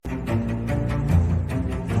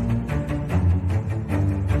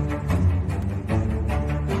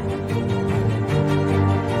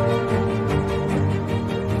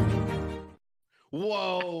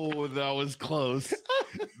Whoa, that was close.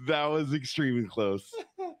 That was extremely close.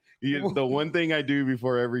 The one thing I do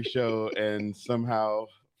before every show, and somehow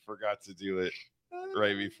forgot to do it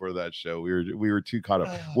right before that show. We were too caught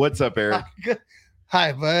up. What's up, Eric?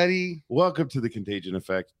 Hi, buddy. Welcome to the Contagion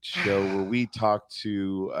Effect show, where we talk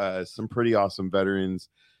to some pretty awesome veterans,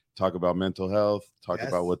 talk about mental health, talk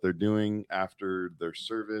about what they're doing after their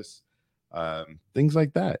service, things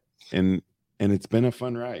like that. And it's been a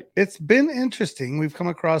fun ride. It's been interesting. We've come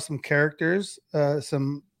across some characters, I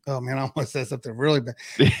almost said something really bad.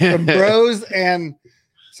 Some bros and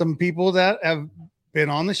some people that have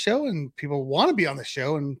been on the show, and people want to be on the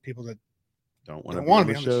show, and people that don't want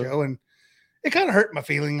to be on the show. And it kind of hurt my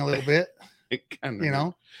feeling a little bit.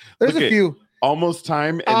 There's Look a few almost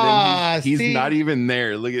time, and then he's not even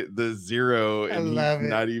there. Look at the zero, and he's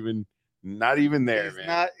not even there,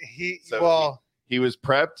 man. He was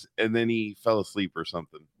prepped, and then he fell asleep or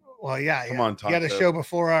something. Well, yeah. Come on, Tonto. He had a show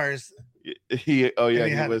before ours. He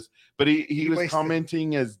was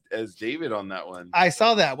commenting as David on that one. I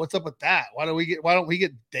saw that. What's up with that? Why don't we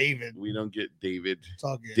get David? We don't get David. It's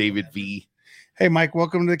all good. David V. Hey, Mike,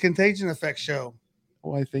 welcome to the Contagion Effect show.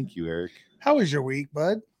 Why, thank you, Eric. How was your week,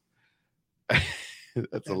 bud?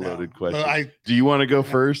 That's a loaded question. Do you want to go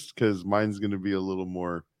first? Because mine's going to be a little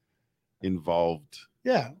more involved.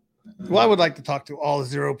 Yeah. Well, I would like to talk to all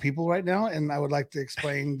 0 people right now, and I would like to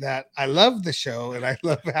explain that I love the show and I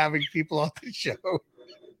love having people on the show.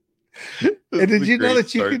 And did you know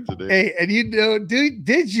that you could? Hey, and you know,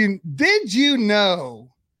 did you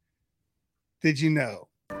know?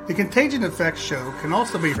 The Contagion Effect show can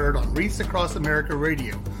also be heard on Wreaths Across America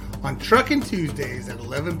Radio on Truckin' Tuesdays at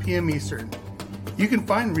 11 p.m. Eastern. You can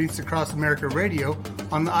find Wreaths Across America Radio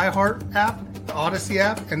on the iHeart app, the Odyssey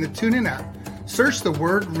app, and the TuneIn app. Search the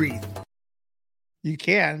word wreath. You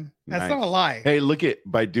can. That's not a lie. Hey,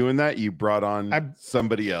 by doing that, you brought on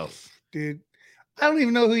somebody else. Dude, I don't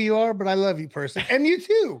even know who you are, but I love you, person. And you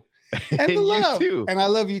too. And the love. Too. And I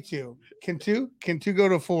love you too. Can two go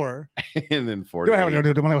to 4? And then 4.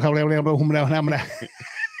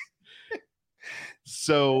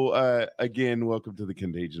 So again, welcome to the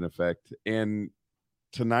Contagion Effect. And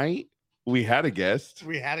tonight we had a guest.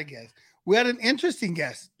 We had an interesting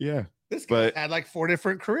guest. Yeah. This guy had like 4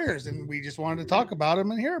 different careers, and we just wanted to talk about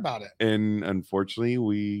him and hear about it. And unfortunately,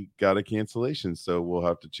 we got a cancellation, so we'll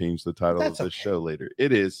have to change the title of the show later.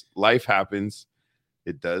 It is Life Happens.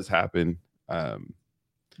 It does happen.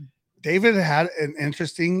 David had an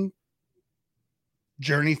interesting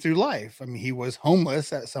journey through life. I mean, he was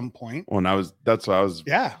homeless at some point. Well, that's why I was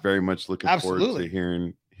very much looking forward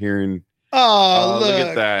to hearing. Oh, look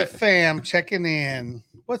at that. The fam checking in.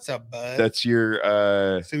 What's up, bud? That's your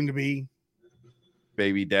soon to be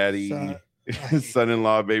baby daddy,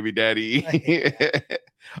 son-in-law, baby daddy.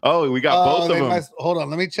 Oh, we got both of them. Hold on,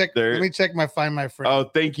 let me check. Let me check my Find My Friends. Oh,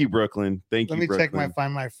 thank you, Brooklyn. Let me check my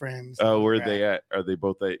Find My Friends. Oh, where are they at? Are they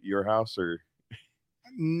both at your house or?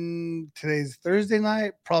 Today's Thursday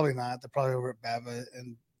night. Probably not. They're probably over at Baba,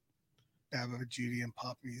 Judy, and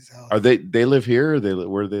Poppy's house. Are they live here, or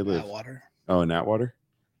where do they live? Atwater. Oh, in Atwater.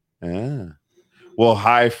 Ah. Well,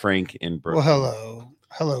 hi, Frank in Brooklyn. Well,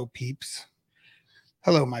 hello, peeps.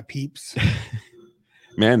 Hello, my peeps.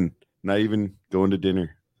 Man, not even going to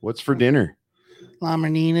dinner. What's for dinner? La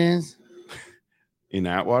Marina's. In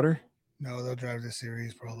Atwater? No, they'll drive to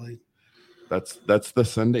Ceres probably. That's the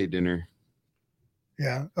Sunday dinner.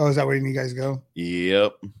 Yeah. Oh, is that where you guys go?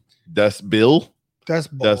 Yep. Dust Bowl.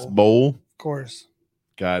 Dust Bowl. Of course.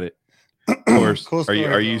 Got it. Of course. Cool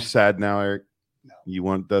are you sad now, Eric? No. You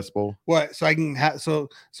want Dust Bowl? What? So I can have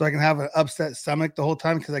I can have an upset stomach the whole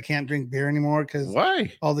time because I can't drink beer anymore because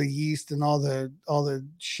why? All the yeast and all the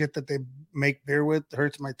shit that they make beer with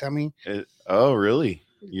hurts my tummy. Oh, really?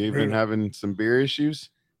 You've been having some beer issues?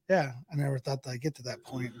 Yeah, I never thought that I'd get to that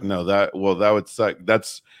point. No, that would suck.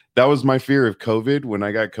 That was my fear of COVID. When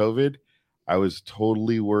I got COVID, I was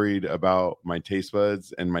totally worried about my taste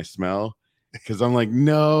buds and my smell because I'm like,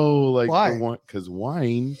 no, like why? Because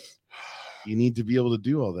wine. You need to be able to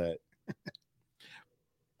do all that.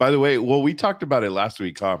 By the way, we talked about it last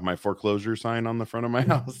week. My foreclosure sign on the front of my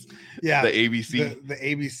house. Yeah, the ABC, the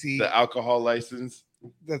ABC, the alcohol license.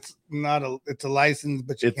 That's not it's a license,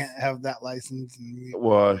 but you can't have that license.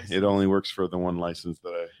 It only works for the one license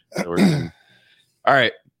that I work in. All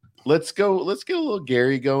right, let's go. Let's get a little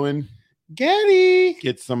Gary going. Gary,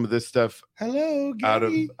 get some of this stuff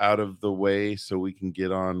Gary. out of the way so we can get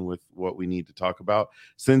on with what we need to talk about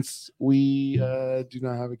since we do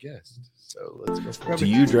not have a guest. So let's go. Do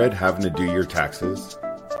you dread having to do your taxes?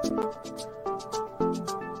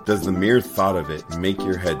 Does the mere thought of it make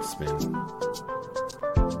your head spin?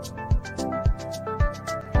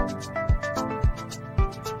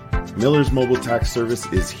 Miller's Mobile Tax Service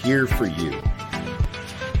is here for you.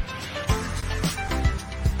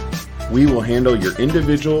 We will handle your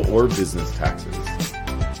individual or business taxes.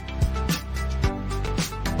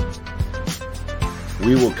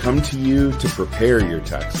 We will come to you to prepare your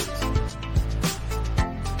taxes.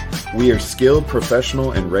 We are skilled,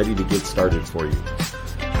 professional, and ready to get started for you.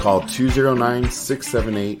 Call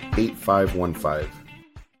 209-678-8515.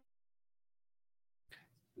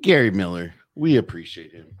 Gary Miller, we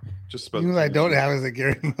appreciate him. Just spoke. You know what I don't have is a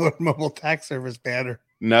Gary Miller Mobile Tax Service banner.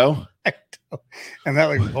 No? I don't. And that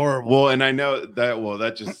looks horrible. Well, and I know that,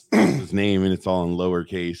 that just is his name and it's all in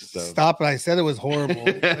lowercase. So. Stop it. I said it was horrible.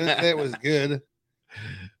 I didn't say it was good.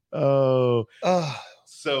 Oh.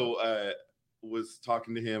 So was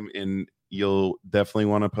talking to him, and you'll definitely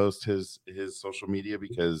want to post his social media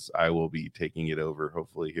because I will be taking it over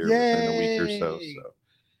hopefully here within a week or so.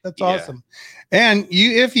 That's awesome. And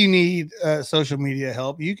if you need social media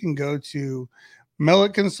help, you can go to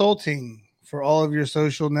Mellet Consulting for all of your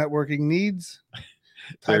social networking needs.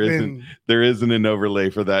 There isn't an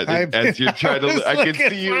overlay for that. As you're trying to, I can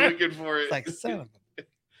see you looking for it. It's like, son of a.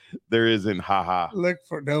 There isn't, haha. Look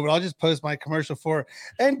for no, but I'll just post my commercial for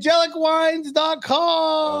AngelicWines.com.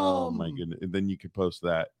 Oh my goodness. And then you could post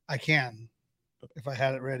that. I can if I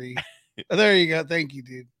had it ready. There you go. Thank you,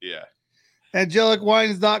 dude. Yeah.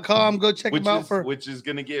 AngelicWines.com. Go check them out which is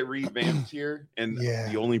going to get revamped here. And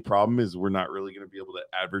the only problem is we're not really going to be able to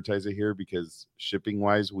advertise it here because shipping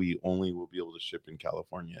wise, we only will be able to ship in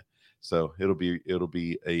California. So it'll be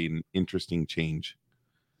an interesting change.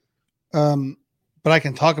 But I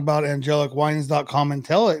can talk about AngelicWines.com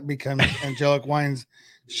until it becomes Angelic Wines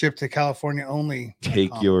shipped to California only.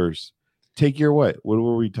 Take yours. Take your what? What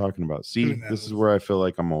were we talking about? See, this is where I feel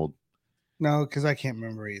like I'm old. No, because I can't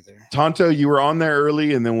remember either. Tonto, you were on there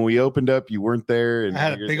early, and then when we opened up, you weren't there. And I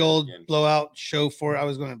had a big old blowout show for it. I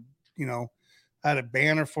was going to, I had a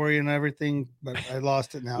banner for you and everything, but I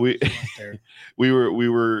lost it now. We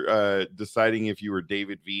were deciding if you were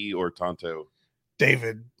David V or Tonto.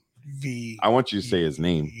 David V. I want you to say his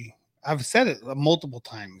name. I've said it multiple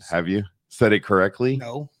times. Have you said it correctly?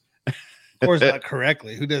 No, of course not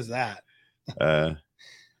correctly. Who does that?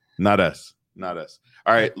 Not us.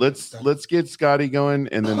 All right, let's get Scotty going,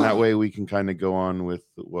 and then that way we can kind of go on with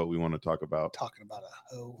what we want to talk about. Talking about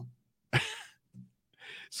a hoe.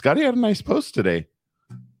 Scotty had a nice post today.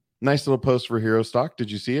 Nice little post for Hero Stock.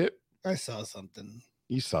 Did you see it? I saw something.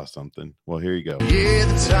 You saw something. Well, here you go. Yeah,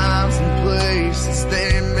 the times and places,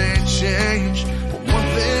 they may change, but one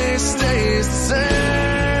thing stays the same.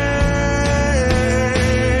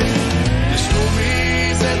 The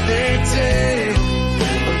stories that they tell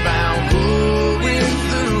about going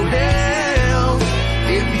through hell.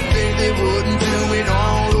 If you think they wouldn't do it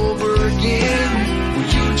all over again, well,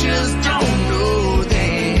 you just don't know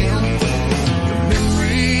them. The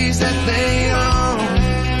memories that they own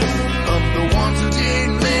of the ones who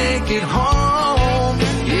didn't make it home,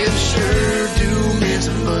 yeah, sure do miss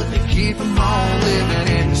them, but they keep them all living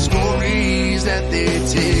in the stories that they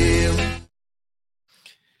tell.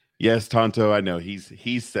 Yes, Tonto, I know he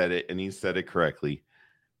said it, and he said it correctly,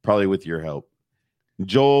 probably with your help.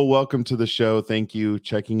 Joel, welcome to the show. Thank you.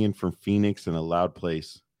 Checking in from Phoenix in a loud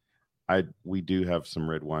place. We do have some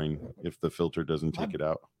red wine if the filter doesn't take it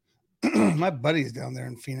out. My buddy's down there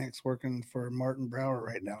in Phoenix working for Martin Brower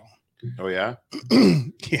right now. Oh yeah.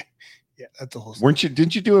 Yeah, that's a whole story.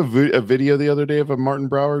 Didn't you do a video the other day of a Martin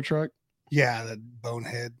Brower truck? Yeah, the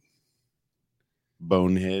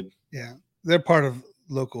Bonehead. Yeah, they're part of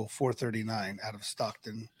Local 439 out of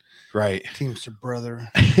Stockton. Right. Teamster brother.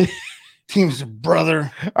 Teamster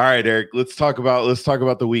brother. All right, Eric. Let's talk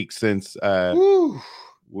about the week since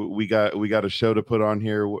we got a show to put on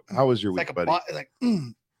here. How was your week, buddy? Like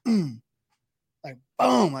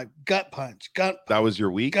boom, like gut punch. That was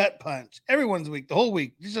your week? Gut punch. Everyone's week. The whole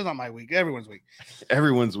week. This is not my week. Everyone's week.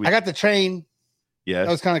 Everyone's week. I got the train. Yes.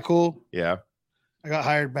 That was kind of cool. Yeah. I got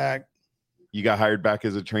hired back. You got hired back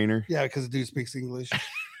as a trainer? Yeah, because the dude speaks English. He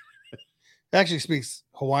actually speaks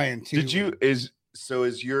Hawaiian too. Is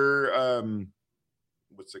your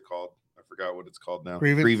what's it called? I forgot what it's called now.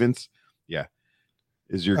 Grievance? Yeah.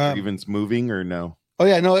 Is your grievance moving or no? Oh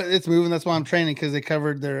yeah, no, it's moving. That's why I'm training, because they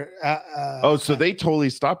covered their so they totally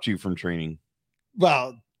stopped you from training.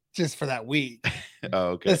 Well, just for that week. Oh,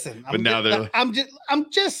 okay. Listen, I'm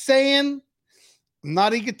just saying, I'm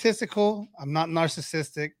not egotistical. I'm not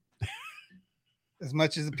narcissistic. As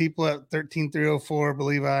much as the people at 13304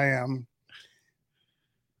 believe I am.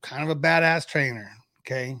 Kind of a badass trainer.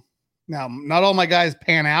 Okay. Now, not all my guys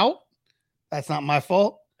pan out. That's not my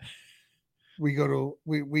fault. We do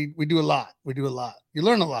a lot. You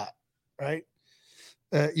learn a lot, right?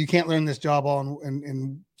 you can't learn this job all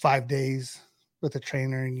in 5 days with a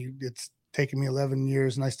trainer, and it's taken me 11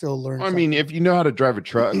 years and I still learn. I mean, if you know how to drive a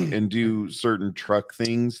truck and do certain truck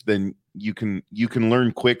things, then you can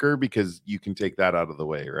learn quicker because you can take that out of the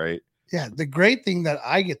way, right? Yeah. The great thing that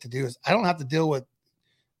I get to do is I don't have to deal with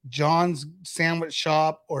John's sandwich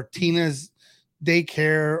shop or Tina's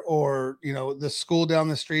daycare or, you know, the school down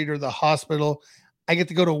the street or the hospital. I get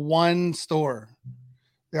to go to one store.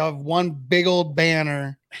 They have one big old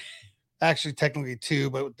banner, actually technically two,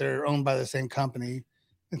 but they're owned by the same company.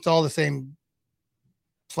 It's all the same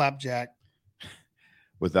flapjack.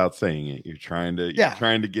 Without saying it, you're trying to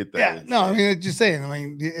get that. Yeah, no, I mean, just saying. I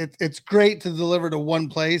mean, it's great to deliver to one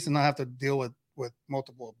place and not have to deal with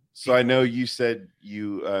multiple. So people. I know you said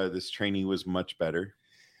this training was much better.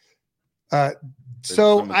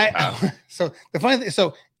 So the funny thing,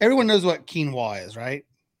 so everyone knows what quinoa is, right?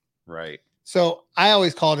 Right. So I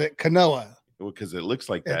always called it quinoa. Because it looks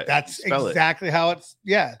like that. That's exactly how it's.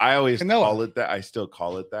 Yeah. I always quinoa. call it that. I still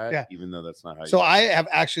call it that, yeah. Even though that's not how. So I have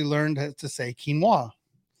actually learned to say quinoa,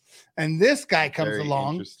 and this guy comes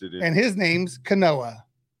along, and his name's Kanoa.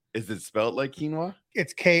 Is it spelled like quinoa?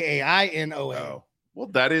 It's Kainoa. Oh, well,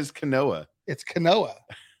 that is Kanoa. It's Kanoa.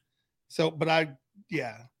 So, but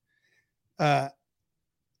yeah. Well,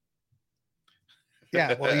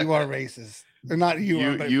 you are racist. They're not you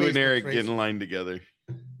and Eric get in line together.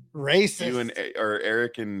 Racist. You and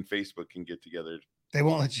Eric and Facebook can get together. They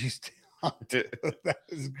won't let you stay on. That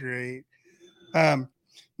is great.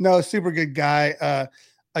 No, super good guy.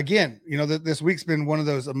 Again, you know, this week's been one of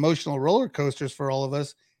those emotional roller coasters for all of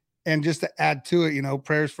us. And just to add to it, you know,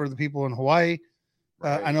 prayers for the people in Hawaii.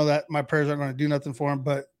 Right. I know that my prayers aren't going to do nothing for them,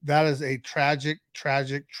 but that is a tragic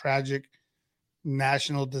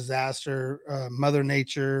national disaster, Mother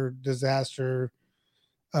Nature disaster.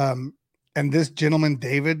 And this gentleman,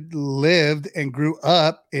 David, lived and grew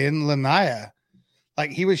up in Lanai.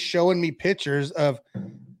 Like, he was showing me pictures of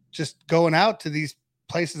just going out to these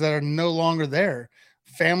places that are no longer there.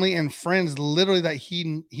 Family and friends, literally, that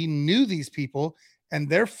he knew these people, and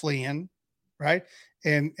they're fleeing, right?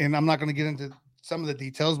 And I'm not going to get into some of the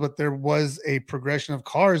details, but there was a progression of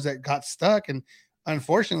cars that got stuck, and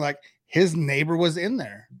unfortunately, like, his neighbor was in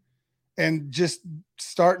there. And just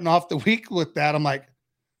starting off the week with that, I'm like,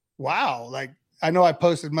 wow. Like, I know I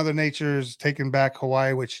posted Mother Nature's Taking Back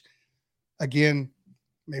Hawaii, which, again,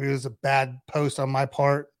 maybe it was a bad post on my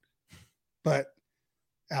part, but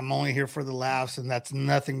I'm only here for the laughs, and that's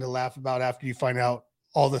nothing to laugh about after you find out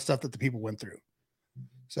all the stuff that the people went through.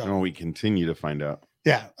 So, and we continue to find out.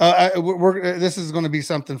 Yeah. This is going to be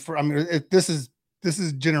something for, I mean, this is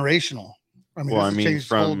generational. I mean,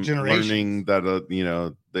 from learning that, you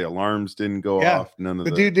know, the alarms didn't go off. None of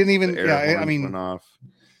the dude didn't even, went off.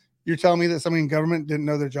 You're telling me that somebody in government didn't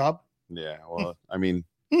know their job? Yeah. Well, I mean,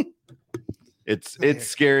 it's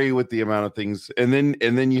scary with the amount of things. And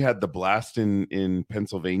then you had the blast in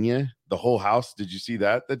Pennsylvania, the whole house. Did you see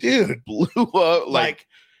that? That dude blew up like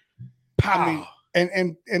pow. I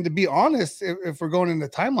mean, and to be honest, if we're going in the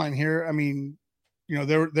timeline here, I mean, you know,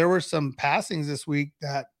 there were some passings this week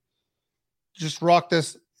that just rocked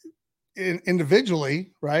us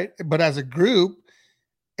individually, right? But as a group,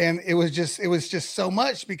 and it was just so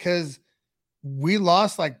much because we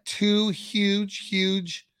lost like two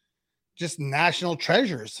huge just national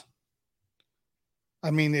treasures.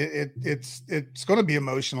 I mean, it's going to be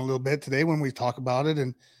emotional a little bit today when we talk about it,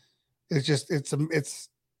 and it's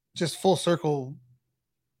just full circle.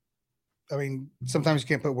 I mean, sometimes you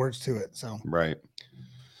can't put words to it. So right.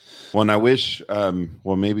 Well, and I wish,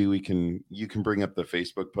 maybe you can bring up the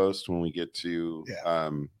Facebook post when we get to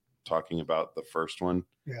talking about the first one.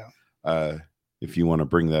 Yeah. If you want to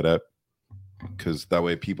bring that up, because that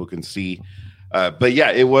way people can see. But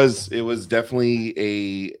yeah, it was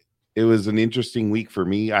definitely it was an interesting week for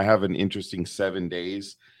me. I have an interesting 7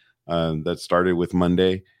 days that started with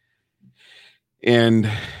Monday. And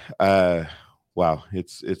wow,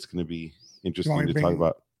 it's going to be interesting to talk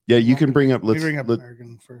about. Yeah, you can bring up. Let's bring up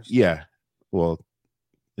American first. Yeah, well,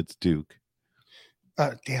 it's Duke.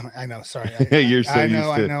 Damn it! I know. Sorry, you're so. I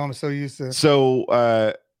know. I'm so used to. So,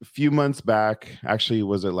 a few months back, actually,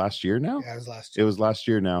 was it last year? Now, yeah, it was last year. It was last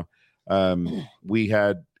year. Now, we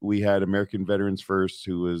had American Veterans First,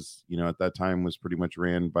 who was, you know, at that time was pretty much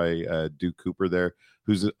ran by Duke Cooper there,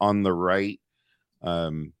 who's on the right,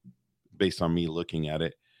 based on me looking at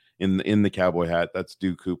it. In the cowboy hat, that's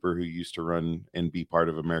Duke Cooper, who used to run and be part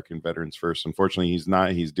of American Veterans First. Unfortunately, he's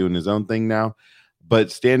not. He's doing his own thing now.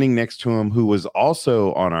 But standing next to him, who was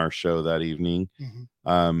also on our show that evening,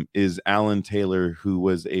 is Alan Taylor, who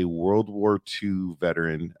was a World War II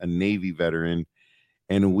veteran, a Navy veteran,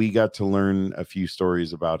 and we got to learn a few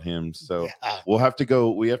stories about him. So we have to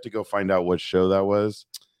go find out what show that was.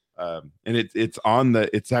 And it's on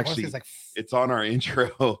our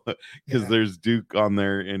intro because there's Duke on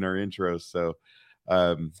there in our intro. So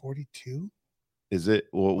 42 is it?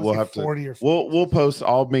 We'll have to 40 or 50. we'll post.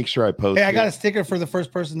 I'll make sure I post. Hey, I got a sticker for the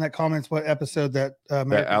first person that comments what episode that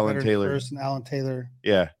Alan Taylor First and Alan Taylor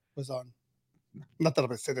was on. Not that I'm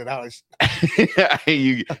gonna send it out.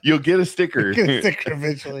 You'll get a sticker. Get a sticker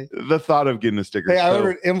eventually. The thought of getting a sticker. Hey, I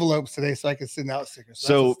ordered envelopes today so I can send out stickers.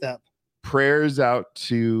 So that's a step. Prayers out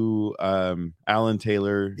to Alan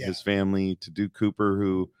Taylor, his family, to Duke Cooper,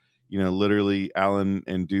 who, literally Alan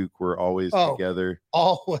and Duke were always together.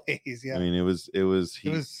 Always, yeah. I mean, Duke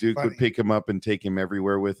funny. would pick him up and take him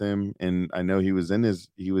everywhere with him. And I know he was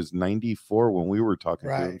 94 when we were talking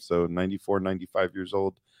to him. So 94, 95 years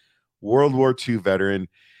old. World War II veteran.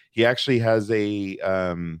 He actually has a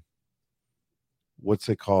what's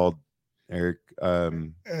it called, Eric?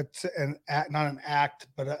 It's an act, not an act,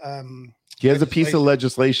 but he has a piece of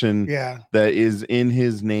legislation that is in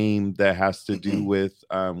his name that has to do with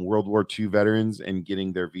World War II veterans and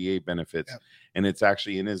getting their VA benefits. And it's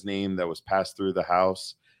actually in his name that was passed through the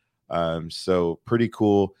House. So pretty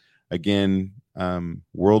cool. Again,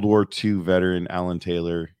 World War II veteran Alan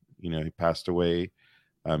Taylor, he passed away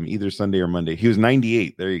either Sunday or Monday. He was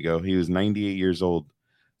 98. There you go. He was 98 years old,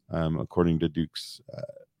 according to Duke's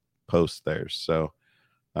post there. So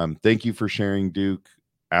thank you for sharing, Duke.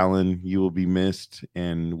 Alan, you will be missed,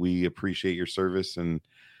 and we appreciate your service and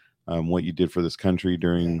what you did for this country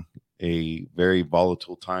during a very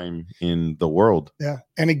volatile time in the world. Yeah.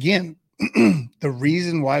 And again, the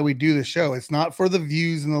reason why we do the show, it's not for the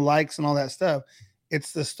views and the likes and all that stuff.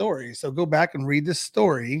 It's the story. So go back and read the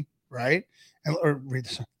story, right? Or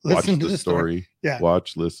listen to the story. Yeah.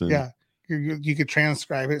 Watch, listen. Yeah. You could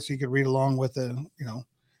transcribe it so you could read along with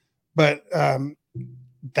but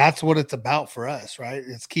that's what it's about for us, right?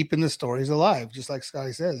 It's keeping the stories alive, just like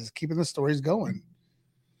Scotty says, it's keeping the stories going.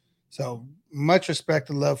 So much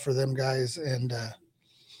respect and love for them guys. And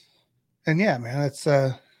yeah, man, it's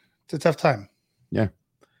a tough time. Yeah.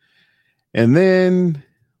 And then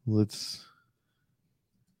let's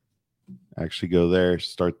actually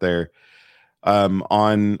start there.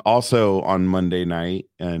 On Monday night,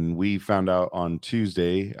 and we found out on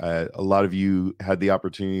Tuesday, a lot of you had the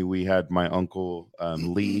opportunity. We had my uncle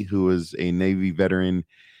Lee, who was a Navy veteran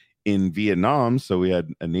in Vietnam. So we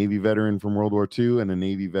had a Navy veteran from World War II and a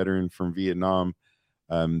Navy veteran from Vietnam.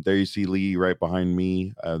 There you see Lee right behind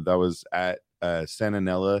me. That was at Santa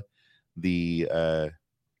Nella, the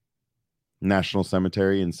National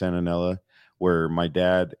Cemetery in Santa Nella, where my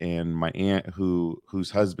dad and my aunt,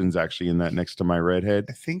 whose husband's actually in that next to my redhead.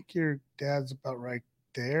 I think your dad's about right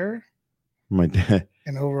there. My dad,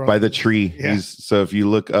 and over by the tree. Yeah. So if you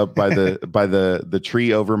look up by the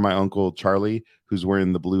tree over my uncle Charlie, who's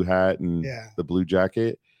wearing the blue hat and the blue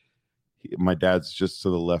jacket, my dad's just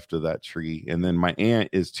to the left of that tree, and then my aunt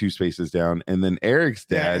is 2 spaces down, and then Eric's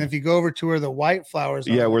dad. Yeah, and if you go over to where the white flowers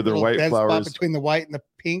are, where the white flowers between the white and the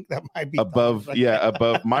pink, that might be above.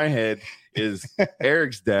 Above my head is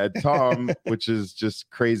Eric's dad, Tom, which is just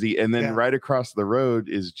crazy. And then right across the road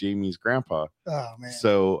is Jamie's grandpa. Oh man!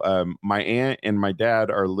 So my aunt and my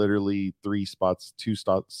dad are literally two spots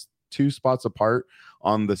apart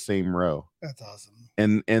on the same row. That's awesome.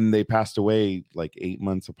 And they passed away like 8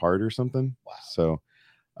 months apart or something. Wow. So,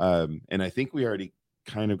 and I think we already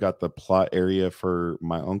kind of got the plot area for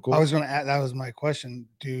my uncle. I was going to add, that was my question.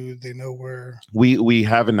 Do they know where? We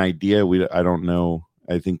have an idea. I don't know.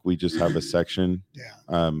 I think we just have a section.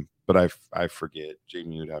 Yeah. But I forget.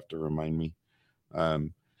 Jamie would have to remind me.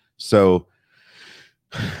 So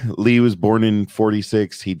Lee was born in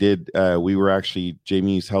 46. He did. We were actually,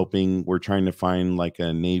 Jamie's helping. We're trying to find like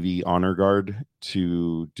a Navy honor guard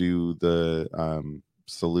to do the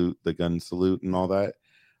salute, the gun salute and all that.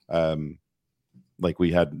 Like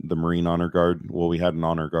we had the Marine honor guard. Well, we had an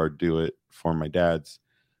honor guard do it for my dad's,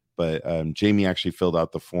 but Jamie actually filled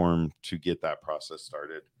out the form to get that process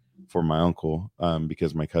started for my uncle,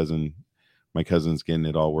 because my cousin's getting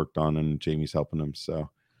it all worked on and Jamie's helping him. So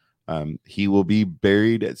he will be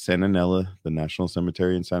buried at Santa Nella, the National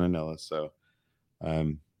Cemetery in Santa Nella. So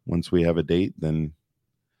once we have a date, then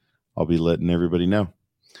I'll be letting everybody know.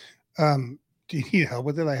 Do you need help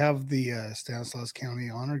with it? I have the Stanislaus County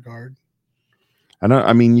Honor Guard.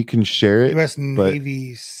 I mean, you can share it. U.S.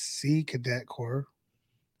 Navy Sea Cadet Corps.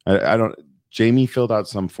 I don't. Jamie filled out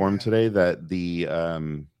some form today that the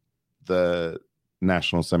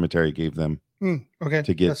National Cemetery gave them. Okay.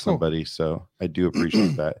 To get That's somebody. Cool. So I do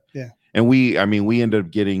appreciate that. Yeah. And we ended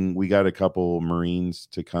up we got a couple Marines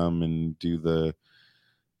to come and do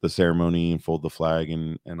ceremony and fold the flag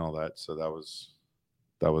and all that. So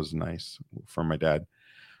that was nice for my dad.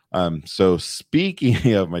 So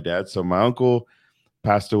speaking of my dad, so my uncle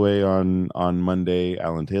passed away on Monday.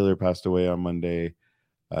 Alan Taylor passed away on Monday.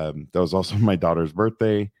 That was also my daughter's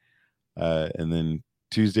birthday. And then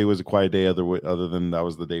Tuesday was a quiet day. Other than that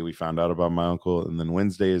was the day we found out about my uncle. And then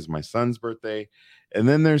Wednesday is my son's birthday. And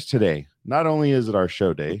then there's today. Not only is it our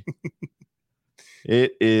show day,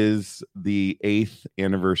 it is the 8th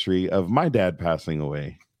anniversary of my dad passing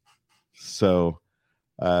away. So,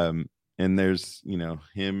 and there's,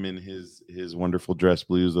 him in his wonderful dress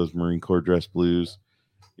blues, those Marine Corps dress blues,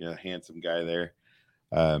 handsome guy there.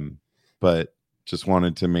 But just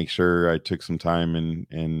wanted to make sure I took some time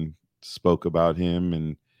and spoke about him.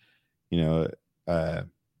 And,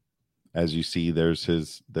 as you see, there's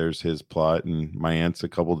his plot, and my aunt's a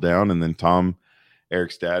couple down. And then Tom,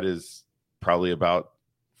 Eric's dad, is probably about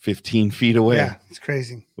 15 feet away. Yeah, it's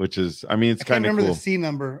crazy. Which is, it's kind of cool. I can't remember the C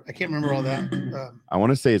number. I can't remember all that. I want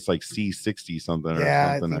to say it's like C60 something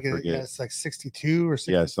or something. I forget. It's like 62 or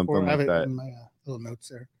 64. Yeah, something like that. In my little notes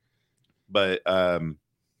there. But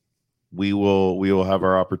we will have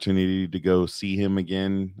our opportunity to go see him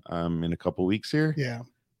again in a couple weeks here. Yeah,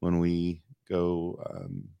 when we go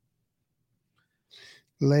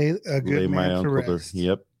lay my uncle to rest.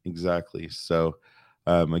 Yep, exactly. So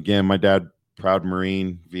again, my dad, proud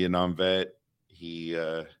Marine, Vietnam vet. He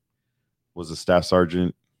was a staff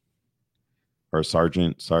sergeant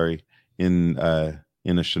in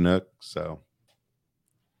a Chinook. So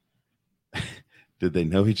did they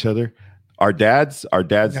know each other? Our dads no.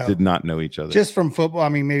 Did not know each other. Just from football.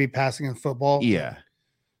 Maybe passing in football. Yeah.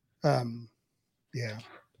 Yeah.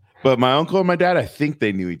 But my uncle and my dad, I think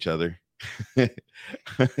they knew each other. I'm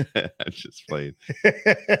just playing.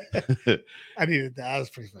 I needed that. That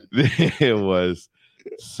was pretty funny. It was.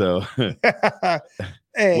 So hey,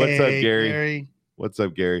 what's up, Gary? What's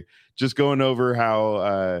up, Gary? Just going over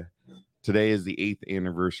how today is the 8th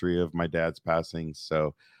anniversary of my dad's passing.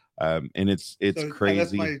 So and it's crazy.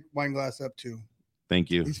 That's my wine glass up too.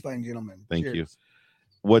 Thank you. He's fine, gentlemen. Thank Cheers. you.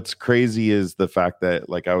 What's crazy is the fact that,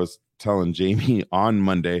 like I was telling Jamie on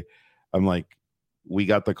Monday, I'm like, we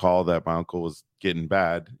got the call that my uncle was getting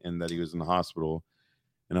bad and that he was in the hospital.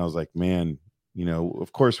 And I was like, man,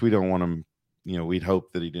 of course we don't want him, we'd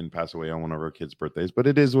hope that he didn't pass away on one of our kids' birthdays, but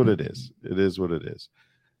it is what it is. It is what it is.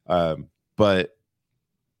 But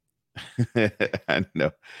I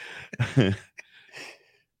know.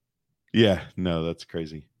 Yeah, no, that's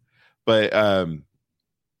crazy. But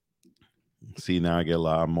see, now I get a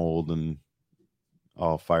lot of mold and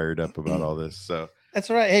all fired up about all this. So that's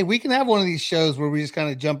all right. Hey, we can have one of these shows where we just kind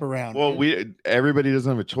of jump around. Well, everybody doesn't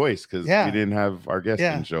have a choice because we didn't have our guests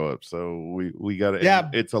didn't show up. So we got to. Yeah,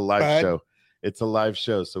 it's a live show. It's a live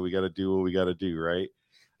show, so we got to do what we got to do, right?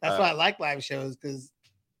 That's why I like live shows, because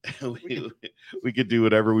we could do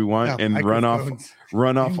whatever we want and run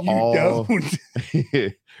off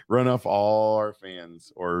all our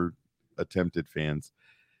fans or attempted fans.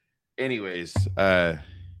 Anyways,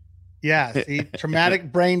 yeah, see,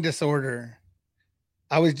 traumatic brain disorder.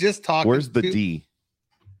 I was just talking. Where's the D?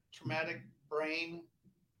 Traumatic brain.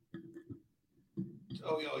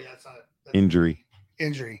 Oh, yeah, that's not it.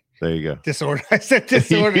 Injury. There you go. Disorder. I said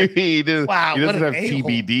disorder. He doesn't have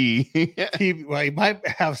TBD. Well, he might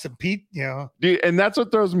have some Dude, and that's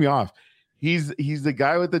what throws me off. He's the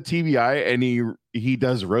guy with the TBI, and he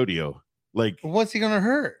does rodeo. Like, what's he gonna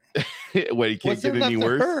hurt? What, he can't get any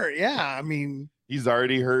worse? Hurt? Yeah, he's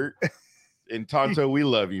already hurt. And Tonto, we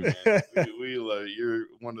love you, man. We love you. You're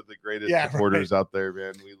one of the greatest supporters out there,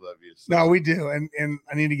 man. We love you. So. No, we do. And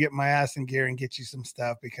I need to get my ass in gear and get you some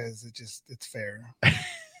stuff because it's fair.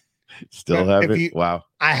 Still have it? Wow.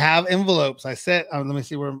 I have envelopes. I said, let me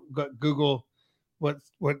see where Google what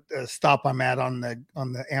stop I'm at on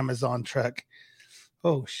the Amazon truck.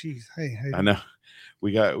 Oh, jeez. Hey. I know.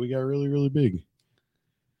 We got really, really big.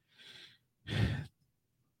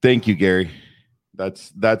 Thank you, Gary.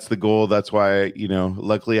 That's the goal. That's why,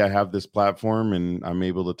 luckily I have this platform and I'm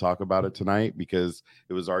able to talk about it tonight because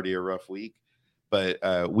it was already a rough week.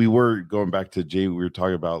 But we were going back to Jay. We were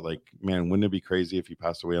talking about, like, man, wouldn't it be crazy if he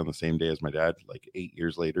passed away on the same day as my dad, like 8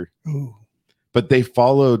 years later? Ooh. But they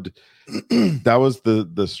followed. That was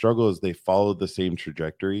the struggle, is they followed the same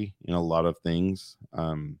trajectory in a lot of things.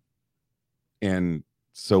 And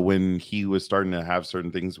so when he was starting to have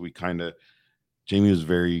certain things, Jamie was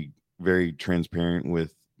very, very transparent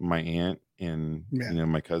with my aunt and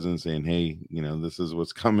my cousin, saying, hey, this is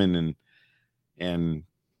what's coming, and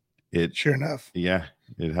it sure enough,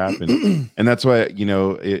 it happened. And that's why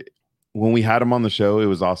when we had him on the show, it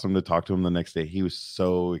was awesome to talk to him the next day. He was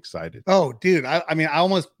so excited. Oh, dude. I mean, I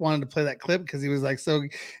almost wanted to play that clip because he was like,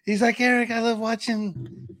 he's like, Eric, I love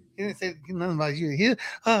watching. He didn't say nothing about you.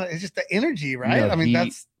 It's just the energy, right? No, I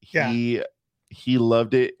mean, he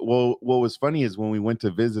loved it. Well, what was funny is when we went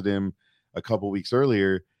to visit him a couple weeks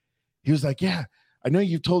earlier, he was like, yeah, I know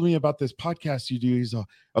you've told me about this podcast you do. He's all,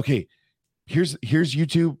 okay, here's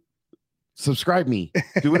YouTube. Subscribe me.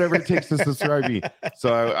 Do whatever it takes to subscribe me.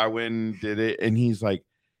 So I went and did it. And he's like,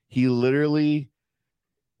 he literally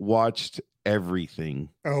watched everything.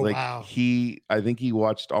 Oh, like wow. I think he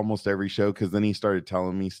watched almost every show because then he started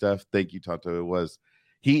telling me stuff. Thank you, Tonto.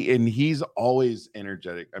 He's always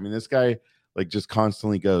energetic. I mean, this guy like just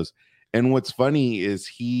constantly goes. And what's funny is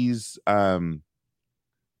he's wow.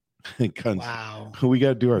 We got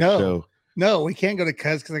to do our show. No, we can't go to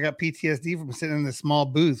Cuz because I got PTSD from sitting in the small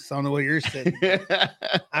booth. So I don't know what you're sitting.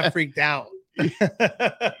 I freaked out.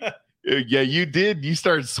 Yeah, you did. You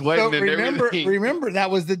started sweating and everything. Remember, that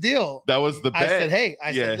was the deal. That was the bet.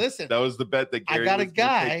 I said, listen. That was the bet that Gary I got a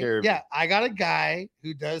guy. Yeah, I got a guy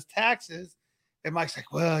who does taxes. And Mike's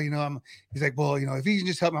like, well, he's like, well, if he can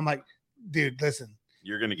just help me. I'm like, dude, listen.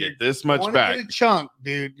 You're going to get this much back. Get a chunk,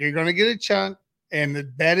 dude. You're going to get a chunk. And the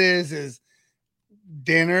bet is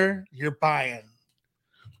dinner you're buying.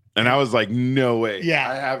 And I was like, no way. Yeah.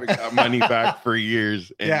 I haven't got money back for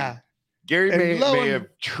years. And yeah. Gary may have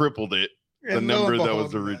tripled it, the number that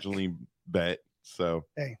was originally bet. So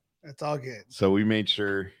hey, that's all good. So we made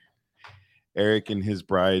sure Eric and his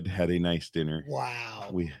bride had a nice dinner.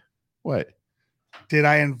 Wow. What? Did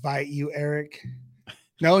I invite you, Eric?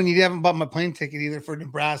 No, and you haven't bought my plane ticket either for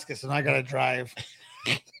Nebraska, so I gotta drive.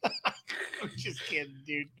 I'm just kidding,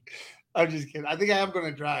 dude. I'm just kidding. I think I am going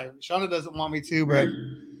to drive. Shauna doesn't want me to, but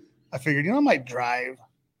I figured, I might drive.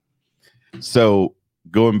 So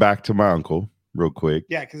going back to my uncle real quick.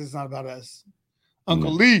 Yeah, because it's not about us.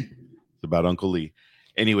 Uncle Lee. It's about Uncle Lee.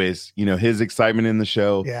 Anyways, his excitement in the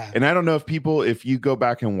show. Yeah. And I don't know if you go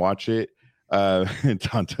back and watch it,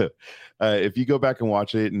 Tonto, if you go back and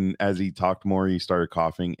watch it, and as he talked more, he started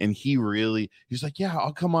coughing. And he's like, yeah,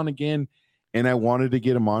 I'll come on again. And I wanted to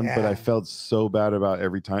get him on, but I felt so bad about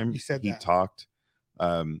every time he talked.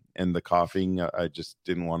 And the coughing, I just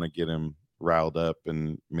didn't want to get him riled up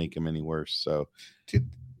and make him any worse. So, dude,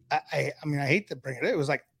 I mean, I hate to bring it up. It was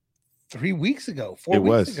like 3 weeks ago, 4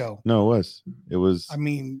 weeks ago. No, it was. I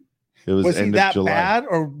mean, was he that bad,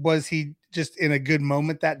 or was he just in a good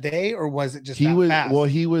moment that day, or was it just fast? Well,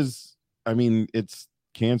 he was. I mean, it's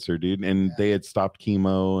cancer, dude, and they had stopped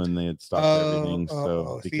chemo and they had stopped everything,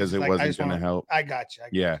 because it wasn't going to help. I got you.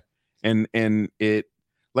 Yeah, and it,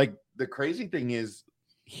 like, the crazy thing is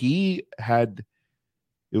it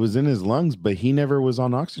was in his lungs, but he never was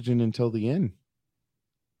on oxygen until the end.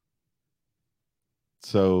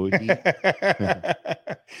 So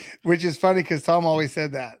which is funny because Tom always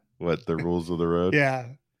said that. What, the rules of the road? Yeah.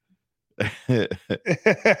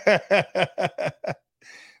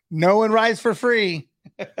 No one rides for free.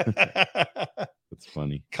 That's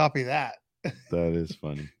funny. Copy that. That is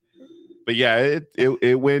funny. But yeah,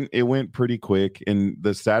 it went pretty quick. And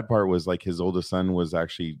the sad part was, like, his oldest son was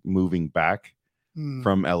actually moving back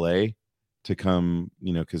from LA to come,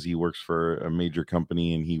 because he works for a major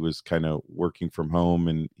company, and he was kind of working from home,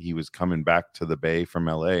 and he was coming back to the Bay from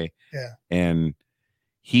LA. Yeah. And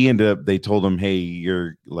they told him, hey,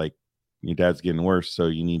 your dad's getting worse, so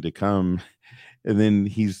you need to come. And then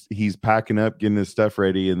he's packing up, getting his stuff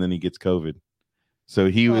ready, and then he gets COVID. So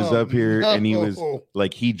he was up here, and he was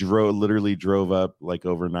like, he literally drove up like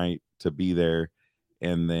overnight to be there,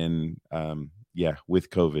 and then with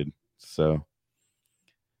COVID. So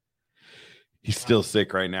he's still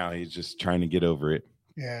sick right now. He's just trying to get over it.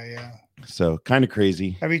 Yeah. So kind of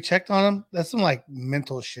crazy. Have you checked on him? That's some like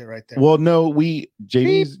mental shit right there. Well, no,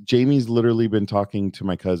 Jamie's literally been talking to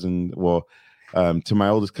my cousin. Well, to my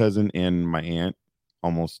oldest cousin and my aunt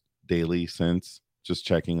almost daily since, just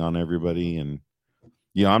checking on everybody. And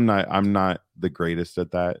I'm not the greatest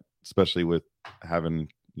at that, especially with having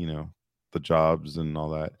the jobs and all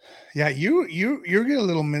that. Yeah, you're getting a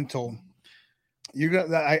little mental. You got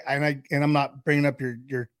that. And I'm not bringing up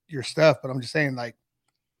your stuff, but I'm just saying, like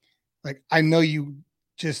I know you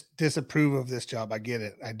just disapprove of this job. I get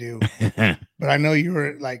it, I do. But I know you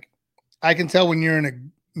were like, I can tell when you're in a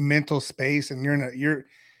mental space, and you're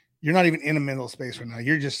not even in a mental space right now.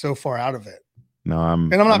 You're just so far out of it. No, I'm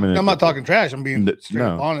not talking trash. I'm being straight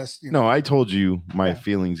up honest. No, I told you my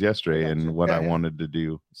feelings yesterday and what I wanted to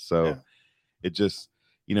do. So it just,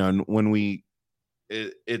 and when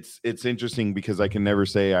it's interesting because I can never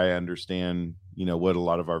say I understand, what a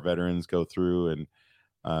lot of our veterans go through.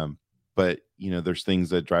 And but there's things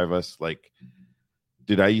that drive us. Like,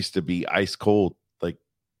 dude, I used to be ice cold, like,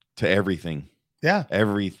 to everything. Yeah.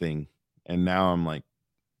 Everything. And now I'm like,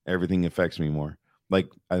 everything affects me more. Like,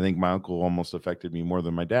 I think my uncle almost affected me more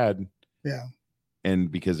than my dad. Yeah.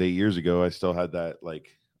 And because 8 years ago, I still had that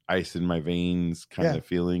like ice in my veins kind of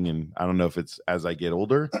feeling. And I don't know if it's as I get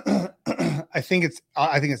older. I think it's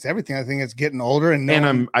everything. I think it's getting older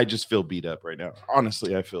and I just feel beat up right now.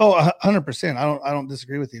 Honestly, I feel 100%. I don't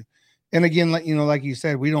disagree with you. And again, like you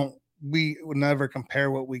said, we would never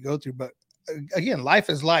compare what we go through, but again, life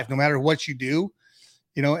is life, no matter what you do,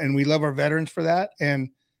 and we love our veterans for that. And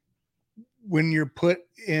when you're put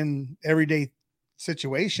in everyday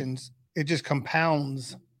situations, it just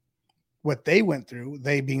compounds what they went through,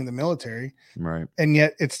 they being the military. Right. And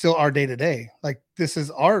yet it's still our day to day. Like this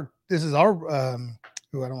is our I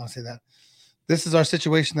don't want to say that. This is our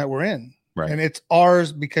situation that we're in. Right. And it's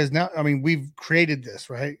ours because now, I mean, we've created this,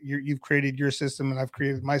 right? You've created your system and I've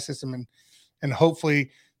created my system, and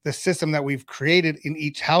hopefully the system that we've created in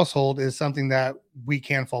each household is something that we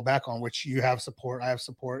can fall back on, which you have support, I have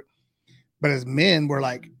support. But as men, we're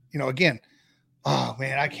like, again, oh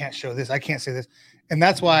man, I can't show this. I can't say this. And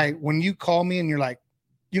that's why when you call me and you're like,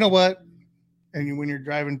 you know what? And when you're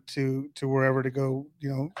driving to wherever to go,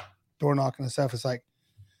 door knocking and stuff, it's like,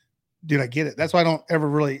 dude, I get it. That's why I don't ever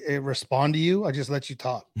really respond to you. I just let you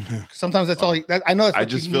talk. Sometimes that's all. I know. That's I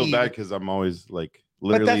just feel bad because I'm always like,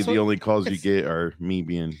 literally the only calls you get are me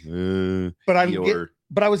being. But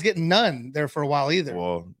I was getting none there for a while either.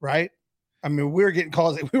 Well, right. I mean, we were getting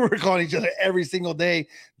calls. We were calling each other every single day,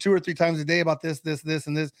 2 or 3 times a day about this,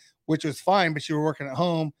 and this, which was fine. But you were working at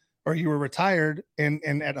home or you were retired and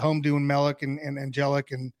at home doing Melick and Angelic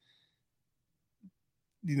and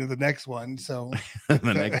the next one. So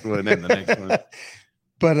the next one and the next one.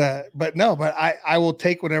 But I will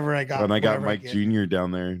take whatever I got. And I got Mike Jr. down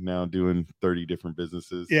there now doing 30 different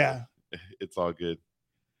businesses. Yeah. It's all good.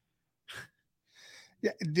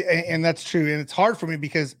 Yeah. And that's true. And it's hard for me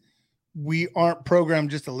because we aren't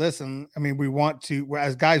programmed just to listen. I mean, we want to,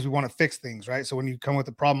 as guys, we want to fix things, right? So when you come with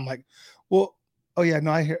a problem, like, well, oh yeah,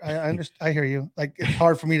 no, I understand. I hear you. Like, it's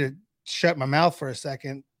hard for me to shut my mouth for a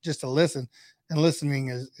second just to listen. And listening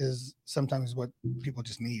is sometimes what people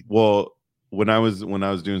just need. Well, when I was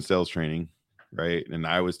doing sales training, right, and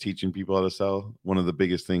I was teaching people how to sell, one of the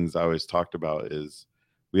biggest things I always talked about is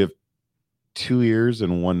we have 2 ears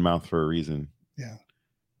and 1 mouth for a reason. Yeah.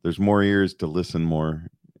 There's more ears to listen more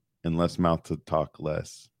and less mouth to talk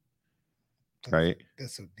less. Right?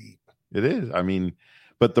 That's so deep. It is. I mean,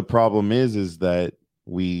 but the problem is that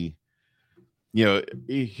we,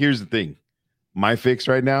 here's the thing. My fix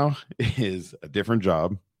right now is a different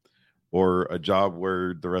job or a job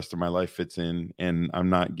where the rest of my life fits in, and I'm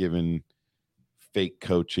not given fake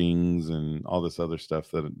coachings and all this other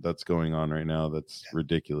stuff that's going on right now. That's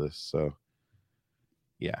ridiculous. So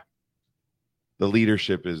yeah, the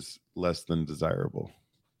leadership is less than desirable.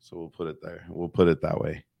 So we'll put it there. We'll put it that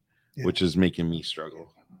way, which is making me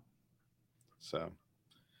struggle. So,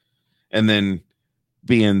 and then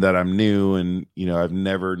being that I'm new and, I've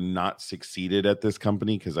never not succeeded at this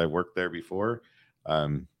company because I worked there before.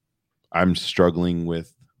 I'm struggling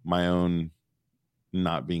with my own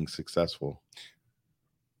not being successful.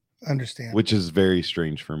 Understand. Which is very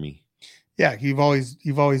strange for me. Yeah. You've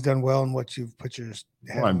always done well in what you've put your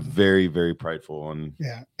head I'm on. very, very prideful on.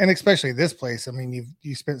 Yeah. And especially this place. I mean,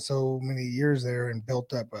 you spent so many years there and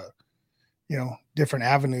built up different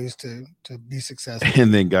avenues to be successful.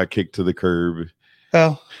 And then got kicked to the curb.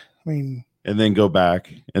 Well, I mean, and then go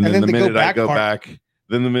back. And then the minute I go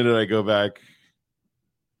back,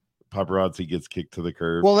 paparazzi gets kicked to the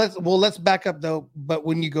curb. Well, let's back up though. But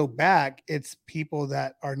when you go back, it's people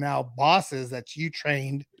that are now bosses that you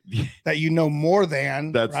trained, that more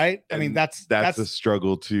than, right? I mean, that's a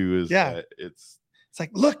struggle too. That it's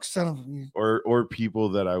like, look, son of or people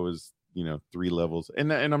that I was, 3 levels,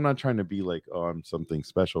 and I'm not trying to be like, oh, I'm something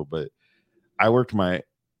special, but I worked my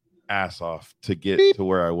ass off to get to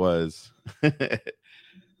where I was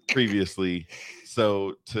previously.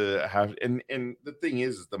 So to have, and the thing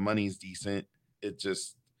is the money's decent.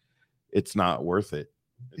 It's not worth it.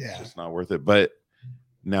 It's just not worth it. But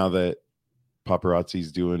now that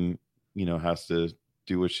paparazzi's doing, has to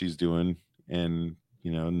do what she's doing. And,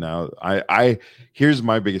 now I here's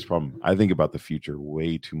my biggest problem. I think about the future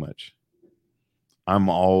way too much. I'm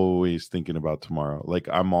always thinking about tomorrow. Like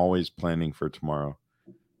I'm always planning for tomorrow.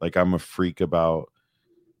 Like I'm a freak about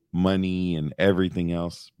money and everything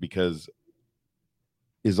else, because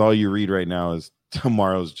is all you read right now is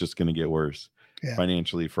tomorrow's just going to get worse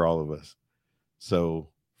financially for all of us. So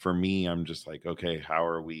for me, I'm just like, okay, how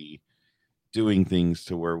are we doing things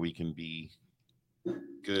to where we can be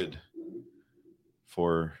good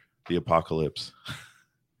for the apocalypse.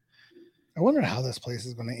 I wonder how this place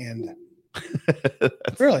is going to end.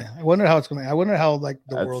 Really, I wonder how it's going to. I wonder how like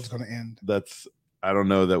the world's going to end. I don't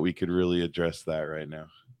know that we could really address that right now.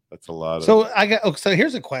 That's a lot of. So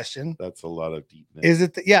here's a question. That's a lot of deepness. Is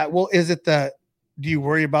it? Do you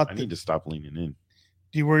worry about? I need to stop leaning in.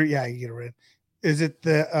 Do you worry? Yeah, you get it right. Is it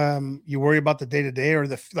you worry about the day to day, or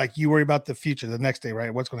you worry about the future, the next day,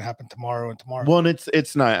 right? What's going to happen tomorrow and tomorrow? Well,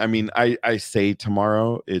 it's not. I mean, I say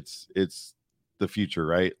tomorrow. It's the future,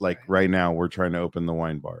 right? Like right now, we're trying to open the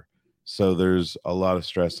wine bar, so there's a lot of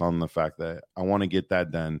stress on the fact that I want to get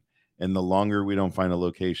that done. And the longer we don't find a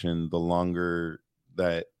location, the longer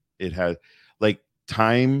that it has. Like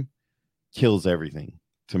time kills everything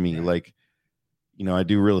to me. Right. Like, I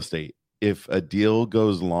do real estate. If a deal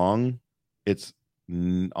goes long, it's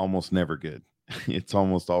almost never good. It's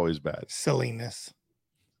almost always bad. Salinas.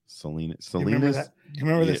 Do you remember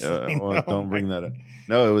this? Well, don't bring that up.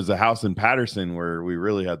 No, it was a house in Patterson where we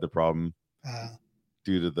really had the problem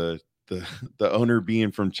due to the owner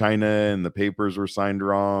being from China and the papers were signed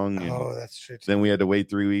wrong. And that's true. Then we had to wait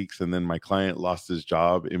 3 weeks, and then my client lost his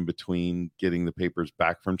job in between getting the papers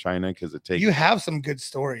back from China because it takes. You have some good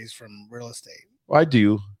stories from real estate. Well, I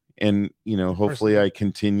do. And hopefully I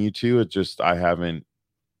continue to. It's just I haven't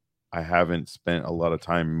spent a lot of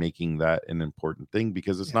time making that an important thing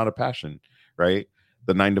because it's not a passion, right?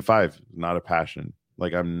 The 9 to 5 is not a passion.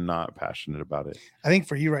 Like I'm not passionate about it. I think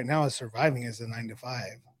for you right now, is surviving is the 9 to 5.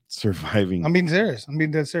 Surviving. I'm being serious. I'm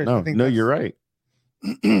being dead serious. No, you're right.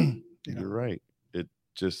 You're right. It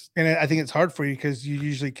just I think it's hard for you because you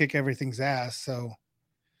usually kick everything's ass. So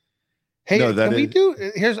hey, can we do?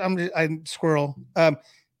 Here's I'm squirrel.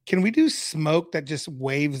 Can we do smoke that just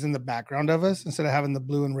waves in the background of us instead of having the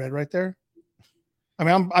blue and red right there? I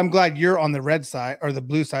mean, I'm glad you're on the red side or the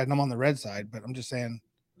blue side and I'm on the red side, but I'm just saying,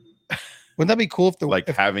 wouldn't that be cool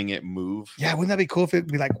if having it move? Yeah, wouldn't that be cool if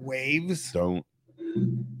it'd be like waves?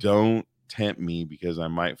 Don't tempt me because I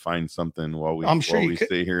might find something while we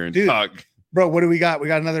stay here and talk. Bro, what do we got? We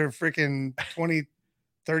got another freaking 20,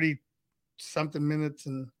 30 something minutes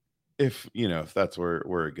and if that's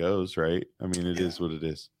where it goes, right? I mean, it is what it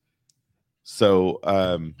is. So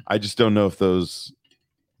I just don't know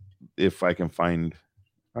if I can find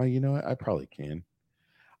what? I probably can.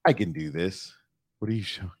 I can do this. What are you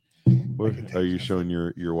showing? What are you showing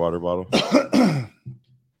your water bottle?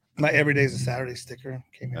 My every day is a Saturday sticker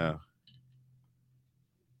came in. Oh.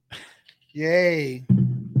 Yay.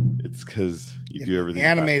 It's because you do everything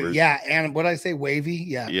animated. backwards. Yeah. And what did I say? Wavy?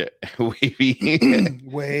 Yeah. Yeah. Wavy.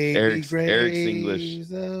 Wavy. Eric's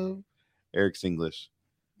English. Eric's English.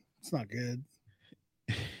 It's not good.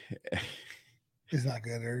 It's not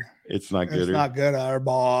gooder. It's not gooder. It's not good, our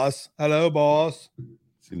boss. Hello, boss.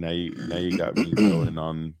 See, now you got me going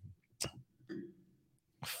on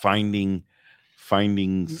Finding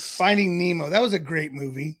Nemo. That was a great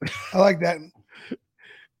movie. I like that.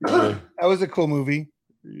 That was a cool movie.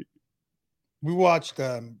 We watched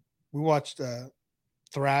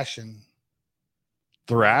Thrashing.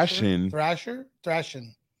 Thrashing.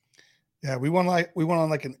 Yeah, we went on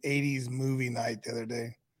like an 80s movie night the other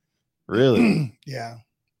day. Really? Yeah.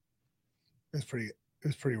 It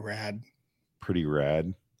was pretty rad. Pretty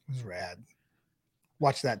rad. It was rad.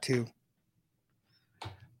 Watch that too.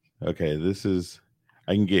 Okay,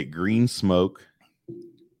 I can get green smoke.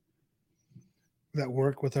 That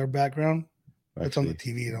work with our background? Actually, it's on the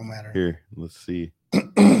TV, it don't matter. Here, let's see.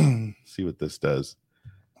 See what this does.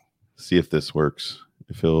 See if this works.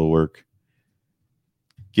 If it'll work.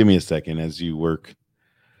 Give me a second as you work.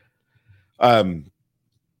 So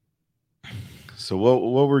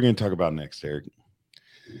what we're going to talk about next, Eric?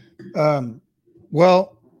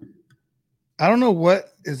 Well, I don't know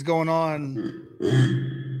what is going on,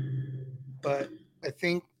 but I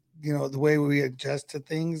think the way we adjust to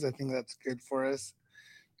things, I think that's good for us.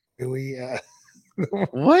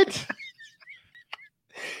 What?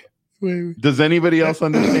 Does anybody else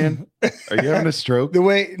understand? Are you having a stroke? The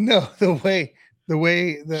way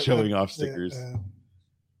showing off stickers.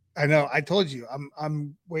 I know. I told you.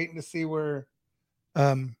 I'm waiting to see where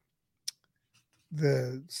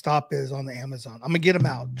the stop is on the Amazon. I'm gonna get them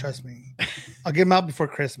out. Trust me. I'll get them out before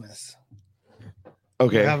Christmas.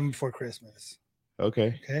 Okay. We'll have them before Christmas.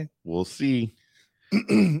 Okay. We'll see.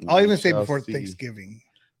 I'll even say before Thanksgiving.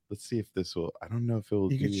 Let's see if this will. I don't know if it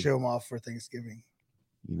will. You could show them off for Thanksgiving.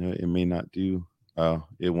 It may not do. Oh,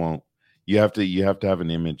 it won't. You have to have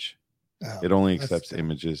an image. Oh, it only accepts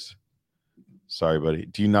images. Sorry, buddy.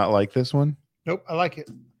 Do you not like this one? Nope, I like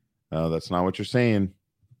it. Oh, that's not what you're saying.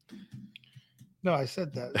 No, I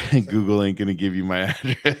said that. Google ain't gonna give you my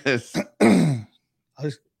address. I'll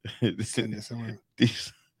just send it somewhere.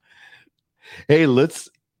 Hey,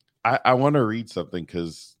 I want to read something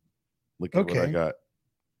because look at what I got.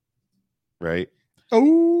 Right.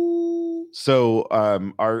 Oh. So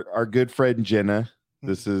our good friend Jenna,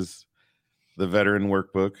 this is the veteran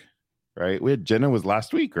workbook, right? Jenna was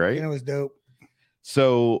last week, right? Jenna was dope.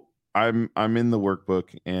 So I'm in the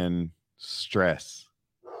workbook and stress.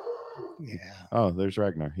 Yeah. Oh, there's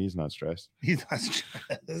Ragnar. He's not stressed. He's not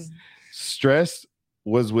stressed. Stress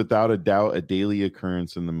was without a doubt a daily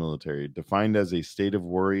occurrence in the military, defined as a state of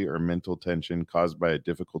worry or mental tension caused by a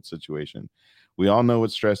difficult situation. We all know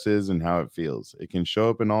what stress is and how it feels. It can show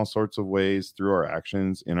up in all sorts of ways through our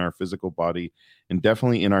actions, in our physical body, and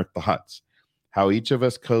definitely in our thoughts. How each of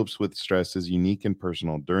us copes with stress is unique and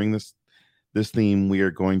personal. During this theme, we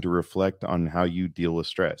are going to reflect on how you deal with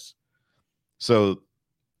stress. So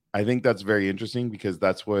I think that's very interesting because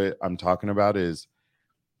that's what I'm talking about is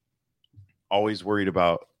always worried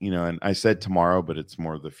about, and I said tomorrow, but it's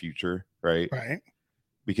more the future, right? Right.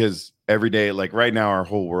 Because every day, like right now, our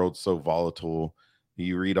whole world's so volatile.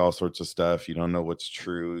 You read all sorts of stuff. You don't know what's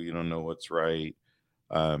true. You don't know what's right.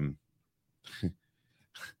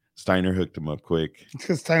 Steiner hooked him up quick.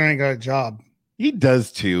 Because Steiner ain't got a job. He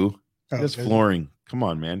does too. Oh, he does flooring. Come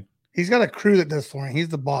on, man. He's got a crew that does flooring. He's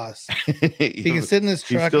the boss. He can sit in his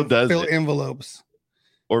truck and fill envelopes.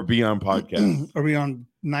 Or be on podcasts. Or be on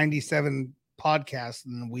 97 podcasts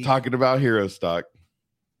in a week. Talking about Hero Stock.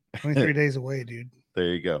 23 days away, dude.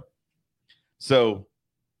 There you go. So,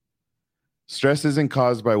 stress isn't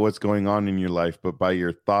caused by what's going on in your life, but by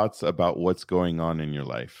your thoughts about what's going on in your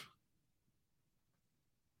life.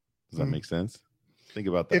 Does that make sense? Think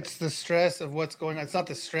about that. It's the stress of what's going on. It's not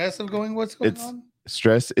the stress of what's going on.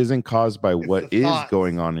 Stress isn't caused by what is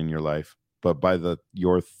going on in your life, but by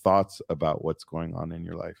your thoughts about what's going on in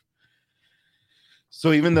your life.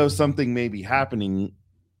 So even though something may be happening,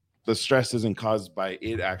 the stress isn't caused by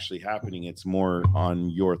it actually happening. It's more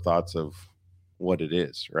on your thoughts of what it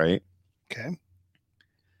is, right? Okay.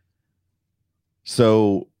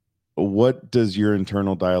 So what does your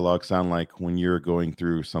internal dialogue sound like when you're going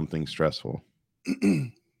through something stressful?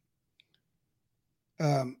 I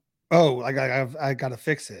gotta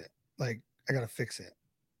fix it. Like, I gotta fix it.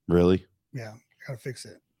 Really? Yeah, I gotta fix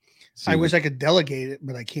it. I wish I could delegate it,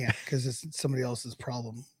 but I can't because it's somebody else's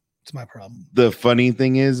problem. It's my problem. The funny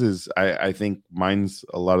thing is I think mine's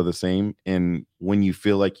a lot of the same. And when you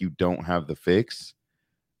feel like you don't have the fix,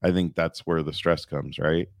 I think that's where the stress comes,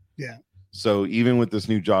 right? Yeah. So even with this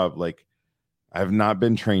new job, like I have not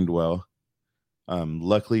been trained well.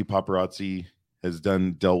 Luckily, Paparazzi has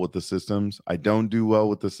dealt with the systems. I don't do well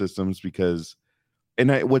with the systems because,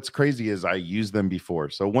 what's crazy is I used them before.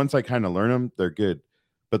 So once I kind of learn them, they're good.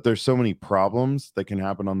 But there's so many problems that can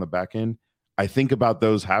happen on the back end. I think about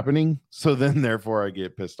those happening. So then therefore I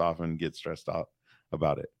get pissed off and get stressed out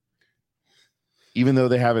about it. Even though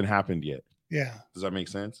they haven't happened yet. Yeah. Does that make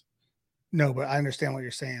sense? No, but I understand what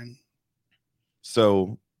you're saying.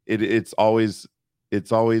 So it's always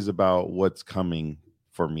about what's coming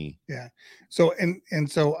for me. Yeah. So and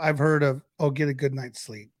so I've heard of get a good night's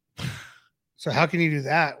sleep. So how can you do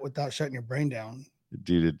that without shutting your brain down?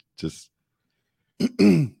 Dude, it just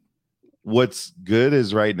what's good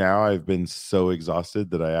is right now I've been so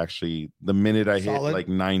exhausted that I actually the minute I hit like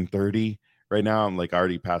 9:30 right now, I'm like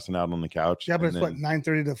already passing out on the couch. Yeah, but it's what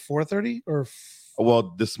 9:30 to 4:30 or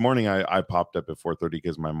well, this morning I popped up at 4:30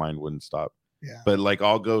 because my mind wouldn't stop. Yeah. But like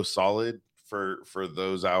I'll go solid for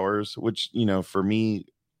those hours, which for me,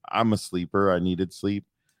 I'm a sleeper. I needed sleep,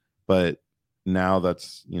 but now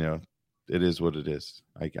that's it is what it is.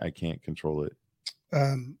 I can't control it.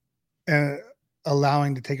 And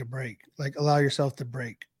allowing to take a break, like allow yourself to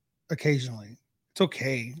break occasionally. It's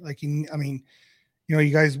okay. Like you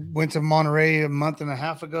guys went to Monterey a month and a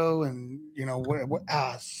half ago, and what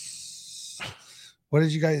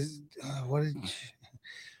have you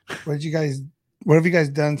guys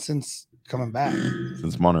done since coming back?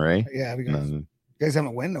 Since Monterey? Yeah, because you guys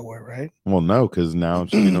haven't went nowhere, right? Well, no, because now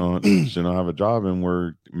she don't have a job, and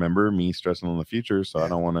remember me stressing on the future, so I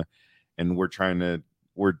don't want to. And we're trying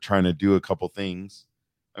to do a couple things.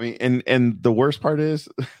 I mean, and the worst part is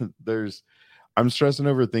I'm stressing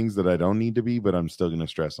over things that I don't need to be, but I'm still going to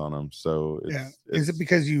stress on them. So is it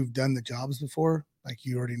because you've done the jobs before? Like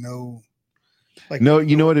you already know. Like no,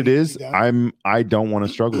 you know what it is? I don't want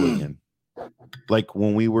to struggle again. Like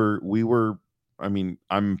when we were, I mean,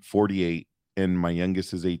 I'm 48 and my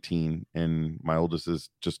youngest is 18 and my oldest is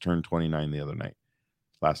just turned 29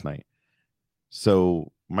 last night.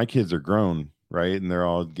 So my kids are grown, right? And they're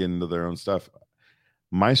all getting to their own stuff.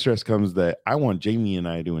 My stress comes that I want Jamie and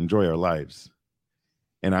I to enjoy our lives.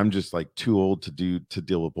 And I'm just like too old to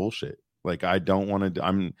deal with bullshit. Like I don't want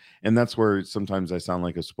to, and that's where sometimes I sound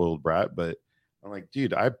like a spoiled brat, but I'm like,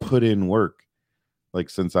 dude, I put in work like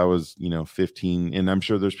since I was, 15, and I'm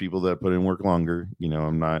sure there's people that put in work longer,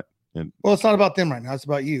 I'm not. Well, it's not about them right now. It's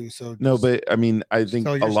about you. So no, but I mean, I think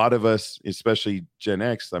a lot of us, especially Gen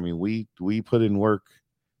X, I mean, we put in work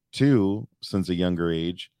too since a younger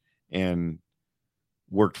age and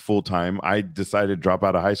worked full time. I decided to drop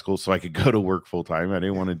out of high school so I could go to work full time. I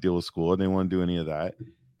didn't want to deal with school. I didn't want to do any of that.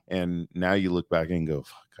 And now you look back and go,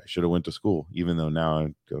 fuck, I should have went to school. Even though now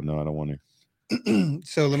I go, no, I don't want to.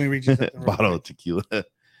 So let me read you something. Bottle of tequila.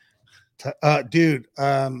 Dude.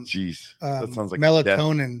 Jeez. That sounds like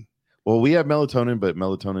melatonin. Death. Well, we have melatonin, but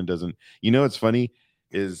melatonin doesn't. What's funny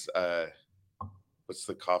is what's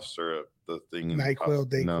the cough syrup? The thing. NyQuil,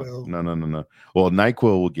 Dayquil. No. Well,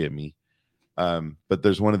 NyQuil will get me. But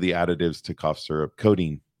there's one of the additives to cough syrup,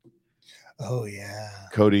 codeine. Oh yeah.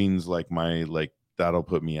 Codeine's like that'll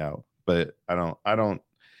put me out. But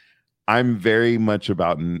I'm very much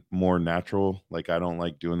about more natural. Like I don't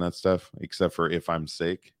like doing that stuff except for if I'm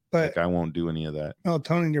sick. But I won't do any of that.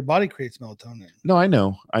 Melatonin, your body creates melatonin. No, I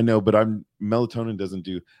know, but melatonin doesn't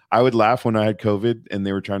do. I would laugh when I had COVID and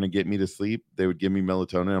they were trying to get me to sleep. They would give me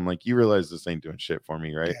melatonin. I'm like, you realize this ain't doing shit for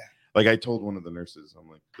me, right? Yeah. Like I told one of the nurses, I'm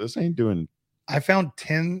like, this ain't doing. I found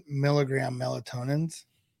 10 milligram melatonins.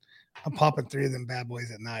 I'm popping 3 of them bad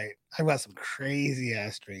boys at night. I've got some crazy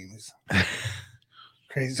ass dreams.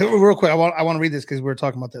 Crazy. So real quick, I want to read this because we were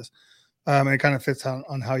talking about this. And it kind of fits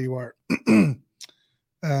on how you are.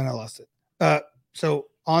 And I lost it. So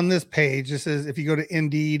on this page, this is if you go to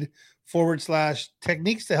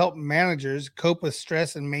Indeed/techniques to help managers cope with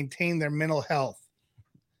stress and maintain their mental health.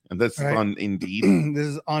 And that's right? On Indeed. This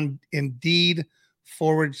is on Indeed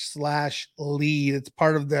 /lead. It's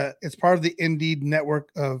part of the Indeed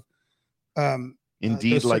network of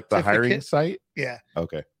Indeed, like the hiring site. Yeah.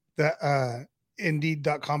 Okay. The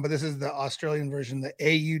Indeed.com, but this is the Australian version, the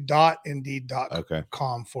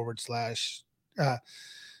au.indeed.com /.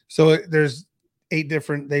 So there's 8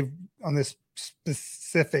 different. They've on this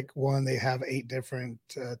specific one. They have 8 different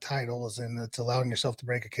titles, and it's allowing yourself to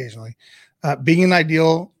break occasionally. Being an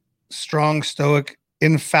ideal, strong, stoic,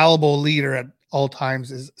 infallible leader at all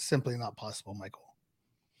times is simply not possible, Michael.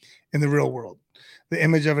 In the real world, the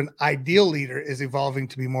image of an ideal leader is evolving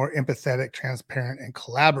to be more empathetic, transparent, and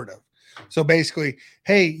collaborative. So basically,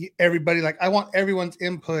 hey, everybody, like I want everyone's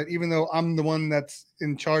input, even though I'm the one that's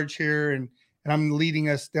in charge here and I'm leading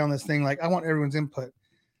us down this thing. Like I want everyone's input.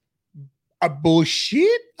 Bullshit.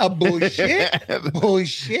 I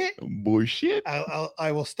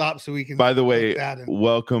will stop so we can. By the way,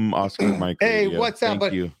 welcome Oscar Mike. Hey, what's up?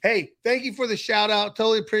 Thank you. Hey, thank you for the shout out.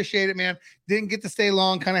 Totally appreciate it, man. Didn't get to stay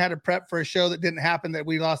long. Kind of had to prep for a show that didn't happen, that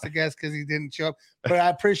we lost a guest because he didn't show up. But I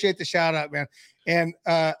appreciate the shout out, man. And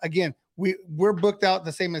again, we're booked out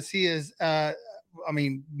the same as he is.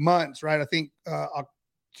 Months, right? I think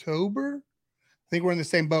October. I think we're in the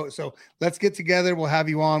same boat. So let's get together. We'll have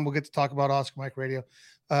you on. We'll get to talk about Oscar Mike Radio.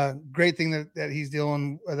 Great thing that he's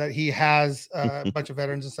dealing, that he has a bunch of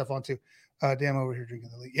veterans and stuff on too. Damn, over here drinking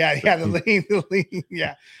the lean. Yeah, the lean.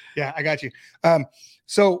 Yeah, I got you.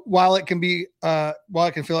 So while it can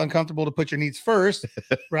feel uncomfortable to put your needs first,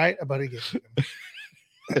 right? A buddy gets you.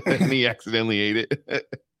 And he accidentally ate it.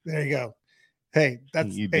 There you go. Hey,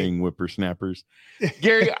 that's you dang whippersnappers.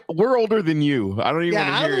 Gary, we're older than you. I don't even want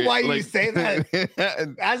to hear it. I don't know why you say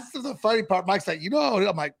that. That's the funny part. Mike's like,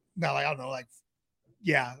 I'm like, no, I don't know. Like,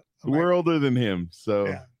 yeah. We're older than him. So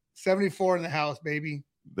yeah. 74 in the house, baby.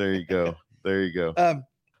 There you go.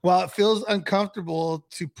 While it feels uncomfortable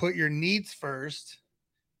to put your needs first,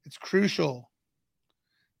 it's crucial.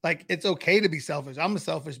 Like, it's okay to be selfish. I'm a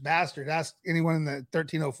selfish bastard. Ask anyone in the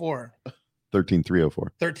 1304.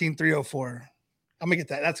 13304. 13304. I'm gonna get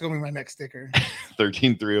that. That's gonna be my next sticker.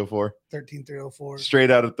 13304. 13304.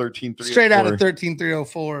 Straight out of 13304. Straight out of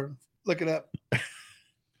 13304. Look it up.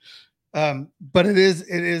 But it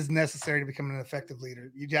is necessary to become an effective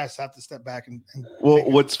leader. You just have to step back and well,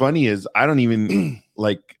 what's funny is I don't even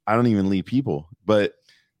lead people, but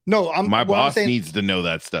no, my boss needs to know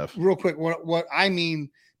that stuff. Real quick, what I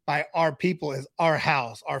mean by our people is our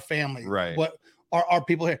house, our family. Right. What are our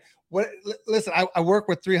people here? Listen, I work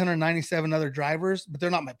with 397 other drivers, but they're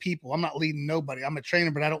not my people. I'm not leading nobody. I'm a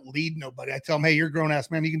trainer, but I don't lead nobody. I tell them, hey, you're a grown ass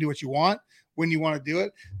man. You can do what you want when you want to do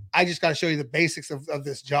it. I just got to show you the basics of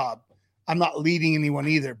this job. I'm not leading anyone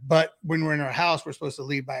either. But when we're in our house, we're supposed to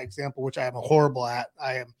lead by example, which I am horrible at.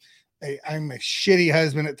 I'm a shitty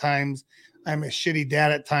husband at times. I'm a shitty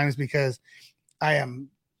dad at times because I am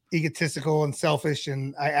egotistical and selfish,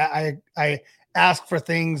 and I ask for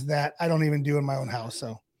things that I don't even do in my own house.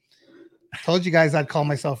 So I told you guys I'd call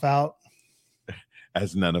myself out.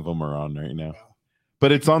 As none of them are on right now.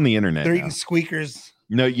 But it's on the internet. They're now. eating squeakers.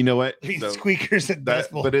 No, you know what? They're eating squeakers at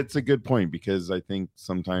Best Bowl. But it's a good point, because I think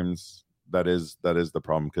sometimes that is the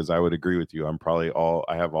problem, because I would agree with you.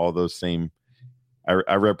 I have all those same,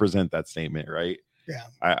 I represent that statement, right? Yeah.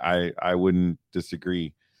 I wouldn't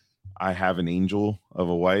disagree. I have an angel of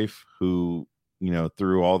a wife who,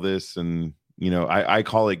 through all this, and I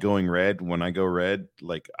call it going red. When I go red,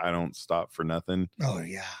 like, I don't stop for nothing. Oh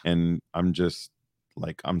yeah. And I'm just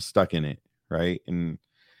like, I'm stuck in it, right? And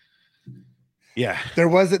yeah, I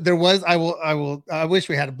wish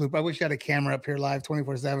we had a bloop. I wish we had a camera up here live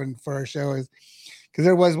 24/7 for our show, because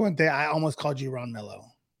there was one day I almost called you Ron Mello.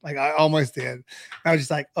 Like, I almost did. I was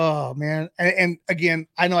just like, oh man. And again,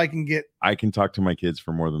 I know I can talk to my kids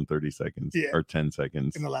for more than 30 seconds or 10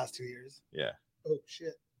 seconds in the last 2 years. Yeah. Oh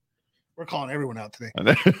shit. We're calling everyone out today.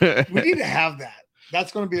 We need to have that.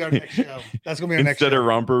 That's going to be our next show. That's going to be our next show. Instead of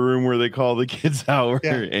Romper Room, where they call the kids out,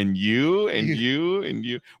 and you.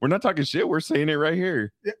 We're not talking shit. We're saying it right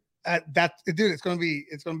here. Yeah. It's going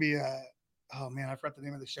to be oh man, I forgot the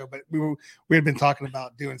name of the show, but we had been talking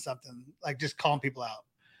about doing something like just calling people out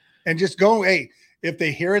and just go, hey, if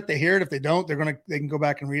they hear it, they hear it. If they don't, they can go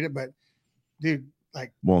back and read it. But dude,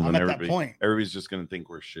 like, I'm at that point. Everybody's just going to think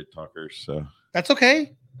we're shit talkers. So that's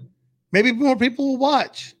okay. Maybe more people will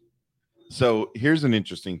watch. So here's an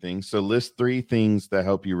interesting thing. So list 3 things that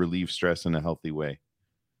help you relieve stress in a healthy way.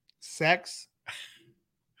 Sex,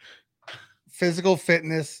 physical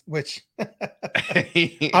fitness, which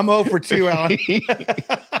I'm 0 for 2 on.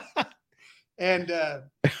 and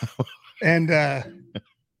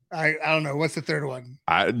I don't know. What's the third one?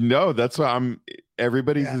 I know that's what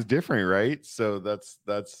everybody's is different, right? So that's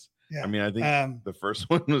yeah. I mean, I think the first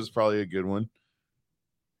one was probably a good one.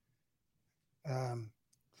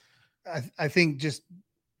 I think just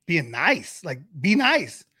being nice, like, be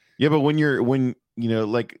nice. Yeah, but when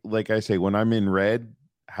like I say, when I'm in red,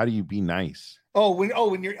 how do you be nice? When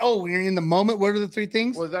you're in the moment, what are the 3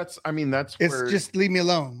 things? Well, it's just leave me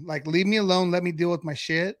alone. Like, leave me alone. Let me deal with my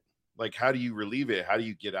shit. Like, how do you relieve it? How do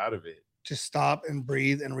you get out of it? Just stop and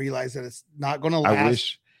breathe and realize that it's not going to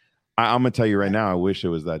last. I'm going to tell you right now, I wish it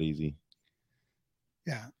was that easy.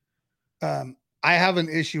 Yeah. I have an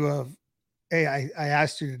issue of, hey, I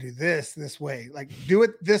asked you to do this way. Like, do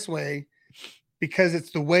it this way, because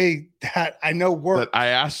it's the way that I know works. But I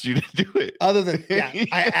asked you to do it. Other than,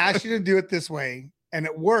 I asked you to do it this way, and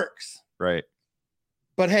it works. Right.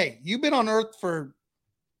 But hey, you've been on Earth for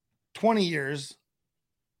 20 years.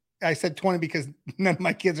 I said 20 because none of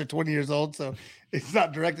my kids are 20 years old, so it's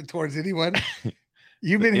not directed towards anyone.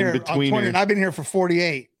 You've been here on 20, and I've been here for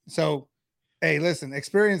 48. So, hey, listen,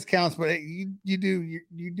 experience counts, but hey, you do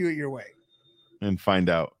it your way. And find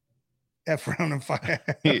out. F around and find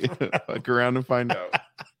Fuck around and find out.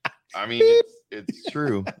 I mean, it's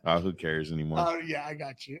true. Oh, who cares anymore? Oh yeah, I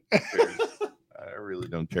got you. I really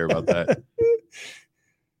don't care about that.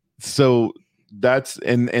 So that's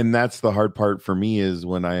the hard part for me, is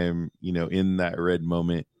when I am, in that red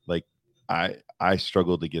moment, like I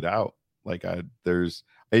struggle to get out. Like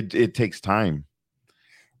it takes time.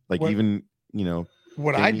 Like, even,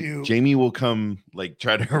 what Jamie, I do, Jamie will come, like,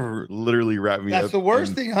 try to literally wrap me up. That's the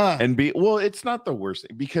worst thing, huh? And it's not the worst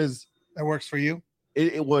thing, because that works for you.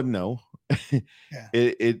 It would no. Yeah.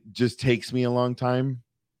 It just takes me a long time,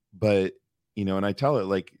 but and I tell her,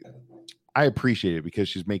 like, I appreciate it because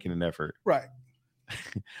she's making an effort. Right.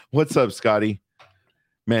 What's up, Scotty?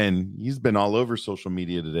 Man, he's been all over social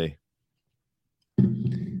media today.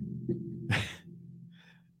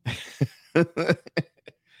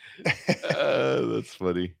 That's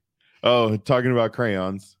funny. Oh, talking about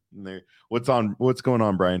crayons. What's going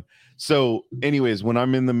on, Brian? So anyways, when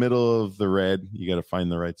I'm in the middle of the red, you got to find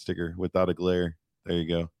the right sticker without a glare. There you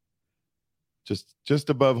go. Just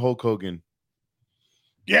above Hulk Hogan.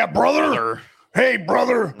 Yeah, brother. Hey,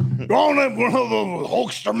 brother. Go on up one of the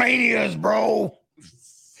Hulkstermanias, bro.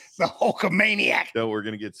 The Hulkamaniac. No, we're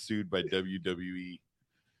going to get sued by WWE.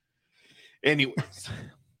 Anyways.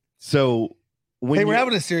 So we're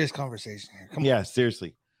having a serious conversation here. Come on. Yeah,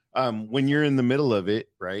 seriously. When you're in the middle of it,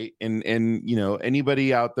 right? And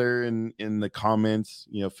anybody out there in the comments,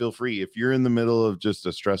 feel free. If you're in the middle of just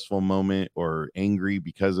a stressful moment or angry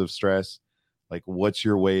because of stress, like, what's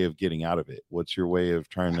your way of getting out of it? What's your way of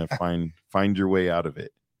trying to find your way out of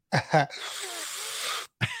it?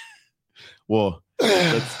 Well,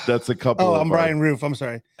 that's a couple. Oh, I'm Brian Roof. I'm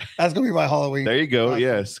sorry. That's gonna be my Halloween. There you go.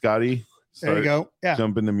 Yeah, Scotty. There you go. Yeah.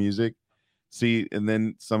 Jump into music. See, and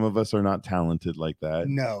then some of us are not talented like that.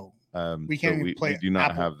 No. We can't even play we do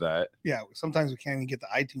not Apple. have that. Yeah, sometimes we can't even get the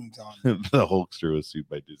iTunes on. The Hulkster was sued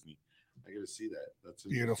by Disney. I gotta see that. That's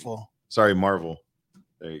Beautiful. Sorry, Marvel.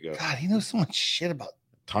 There you go. God, he knows so much shit about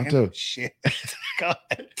Tonto. shit. God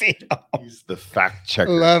damn. He's the fact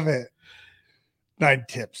checker. Love it. 9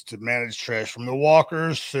 tips to manage stress from the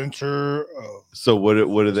Walker Center of. So what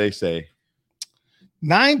do they say?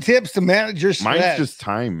 9 tips to manage your stress. Mine's just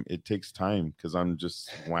time. It takes time because I'm just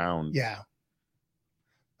wound. Yeah.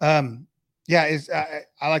 Yeah,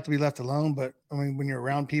 I like to be left alone, but I mean, when you're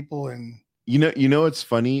around people and you know what's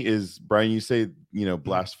funny is, Brian, you say,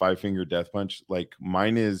 blast 5-finger death punch. Like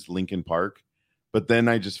mine is Linkin Park, but then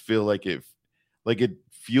I just feel like it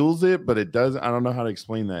fuels it, but it does. I don't know how to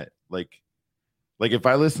explain that. Like if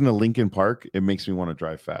I listen to Linkin Park, it makes me want to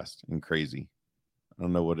drive fast and crazy. I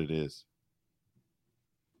don't know what it is.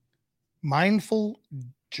 Mindful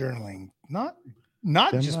journaling, not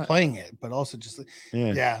just playing it, but also just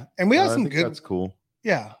yeah. And we have some good. That's cool.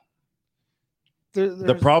 Yeah.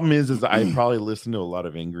 The problem is I probably listen to a lot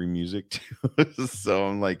of angry music too. So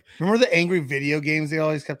I'm like, remember the angry video games they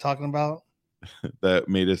always kept talking about that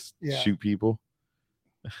made us shoot people?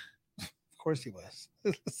 Of course he was.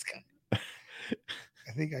 This guy.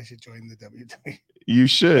 I think I should join the WWE. You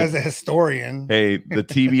should. As a historian. Hey, the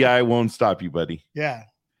TBI won't stop you, buddy. Yeah.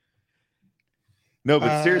 No,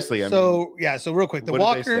 but seriously. So real quick, the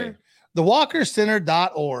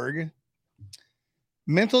walkercenter.org,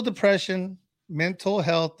 mental depression, mental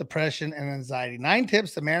health, depression, and anxiety. 9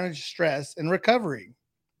 tips to manage stress and recovery.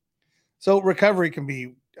 So recovery can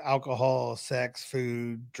be alcohol, sex,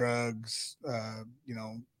 food, drugs,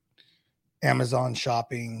 Amazon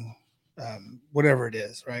shopping, whatever it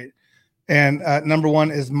is, right? And number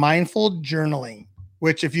 1 is mindful journaling,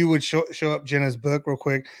 which if you would show up Jenna's book real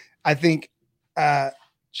quick, I think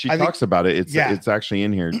she talks about it. It's actually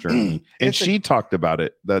in here, journaling. And she talked about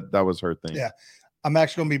it. That was her thing. Yeah. I'm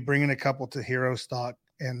actually going to be bringing a couple to Hero Stock,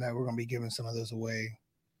 and we're going to be giving some of those away.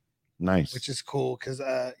 Nice. Which is cool because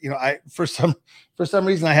I for some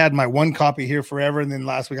reason I had my 1 copy here forever, and then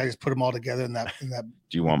last week I just put them all together in that.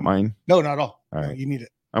 Do you want mine? No, not at all. All right. No, you need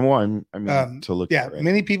it. To look at it.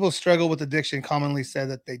 Many people struggle with addiction commonly said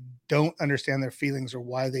that they don't understand their feelings or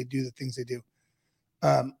why they do the things they do.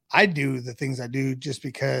 I do the things I do just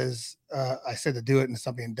because I said to do it and it's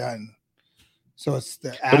not being done. So it's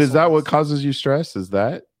But is that what causes you stress? Is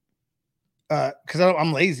that? Because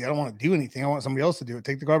I'm lazy. I don't want to do anything. I want somebody else to do it.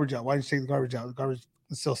 Take the garbage out. Why did you take the garbage out? The garbage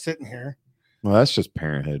is still sitting here. Well, that's just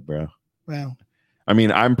parenthood, bro. Well, I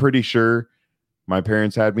mean, I'm pretty sure my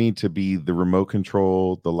parents had me to be the remote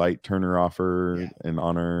control, the light turner offer, and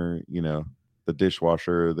honor, the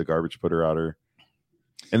dishwasher, the garbage putter outer.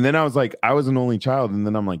 And then I was like, I was an only child. And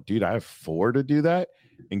then I'm like, dude, I have 4 to do that.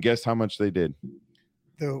 And guess how much they did?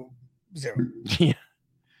 0. Yeah.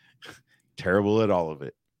 Terrible at all of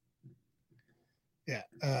it. Yeah.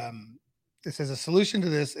 It says a solution to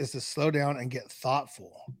this is to slow down and get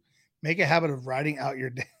thoughtful. Make a habit of writing out your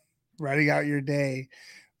day,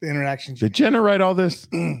 the interactions. Did Jenna write all this?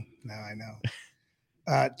 No, I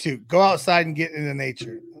know. 2, go outside and get into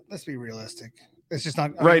nature. Let's be realistic. It's just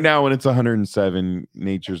not right now when it's 107.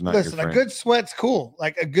 Nature's not. Listen, a good sweat's cool.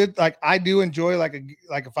 Like I do enjoy like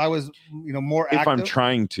if I was more active. If I'm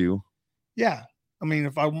trying to. Yeah, I mean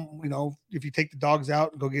if you take the dogs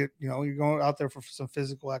out and go get you're going out there for some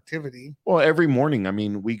physical activity. Well, every morning, I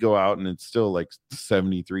mean, we go out and it's still like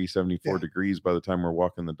 73, 74 degrees by the time we're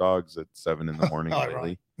walking the dogs at 7 in the morning.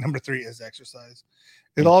 Really. Number 3 is exercise.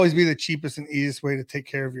 It'll always be the cheapest and easiest way to take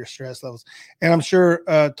care of your stress levels. And I'm sure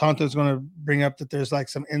Tonto's going to bring up that there's like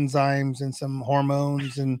some enzymes and some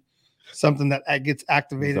hormones and something that gets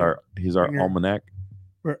activated. He's our almanac.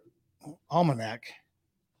 Almanac.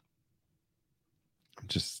 I'm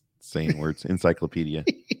just saying words. Encyclopedia.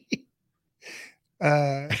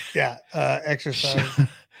 Exercise.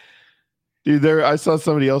 Dude, I saw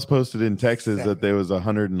somebody else posted in Texas that there was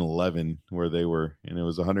 111 where they were, and it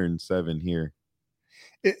was 107 here.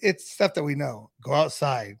 It's stuff that we know. Go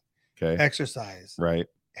outside. Okay. Exercise. Right.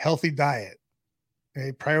 Healthy diet.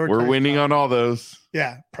 Okay. Prioritize. We're winning on all those.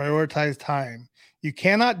 Yeah. Prioritize time. You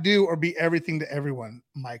cannot do or be everything to everyone,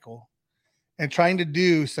 Michael. And trying to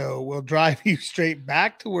do so will drive you straight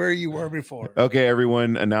back to where you were before. Okay,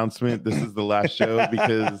 everyone. Announcement. This is the last show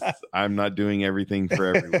because I'm not doing everything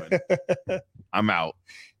for everyone. I'm out.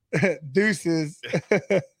 Deuces.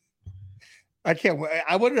 I can't wait.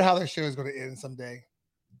 I wonder how their show is going to end someday.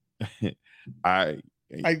 You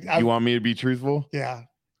want me to be truthful? Yeah.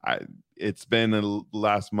 It's been the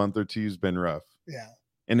last month or 2 has been rough. Yeah.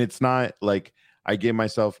 And it's not like I give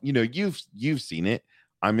myself, you've seen it.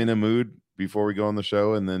 I'm in a mood before we go on the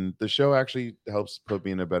show, and then the show actually helps put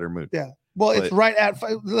me in a better mood. Yeah. Well, it's right at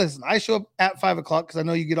 5. Listen, I show up at 5 o'clock because I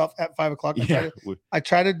know you get off at 5 o'clock. I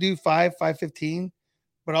try to do 5:15,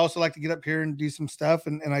 but I also like to get up here and do some stuff.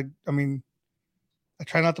 And I mean, I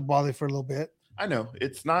try not to bother you for a little bit. I know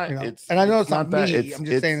it's not. It's and I know it's not that. I'm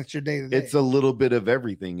just saying it's your day to day. It's a little bit of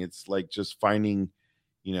everything. It's like just finding,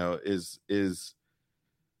 is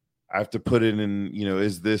I have to put it in.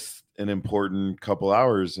 Is this an important couple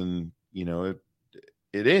hours? And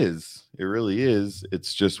it is. It really is.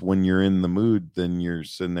 It's just when you're in the mood, then you're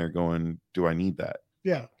sitting there going, do I need that?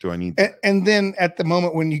 Yeah. Do I need that? And then at the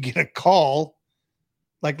moment when you get a call,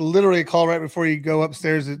 like literally a call right before you go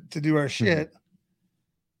upstairs to do our shit,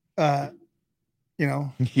 Yeah.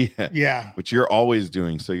 Which you're always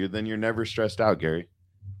doing. So you're never stressed out, Gary.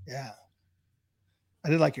 Yeah. I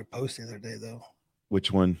did like your post the other day, though.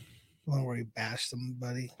 Which one? The one where you bashed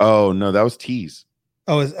somebody. Oh, no, that was T's.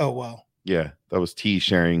 Oh, wow. Yeah, that was T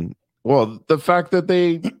sharing. Well, the fact that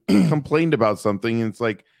they complained about something, and it's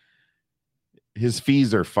like his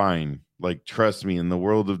fees are fine. Like, trust me, in the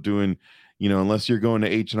world of doing, unless you're going to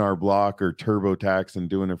H&R Block or TurboTax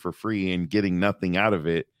and doing it for free and getting nothing out of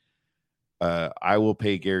it, I will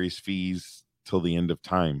pay Gary's fees till the end of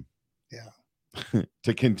time. Yeah.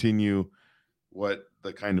 To continue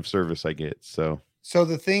the kind of service I get. So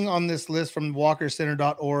the thing on this list from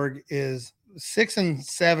walkercenter.org is 6 and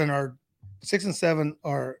 7 are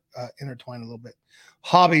intertwined a little bit.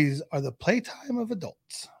 Hobbies are the playtime of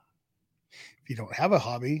adults. If you don't have a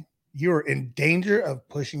hobby, you are in danger of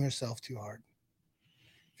pushing yourself too hard.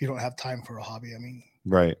 If you don't have time for a hobby, I mean.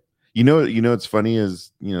 Right. What's funny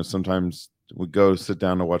is, sometimes we go sit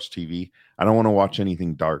down to watch TV. I don't want to watch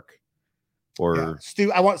anything dark or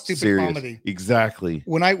I want stupid serious comedy. Exactly.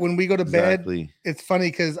 When we go to bed, it's funny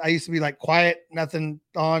because I used to be like quiet, nothing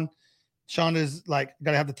on. Shonda's like,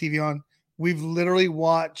 gotta have the TV on. We've literally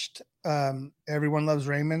watched Everyone Loves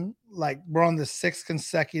Raymond. Like, we're on the 6th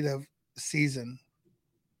consecutive season.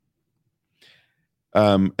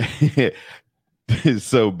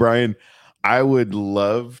 So Brian, I would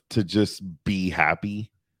love to just be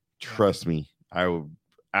happy. Trust me, I would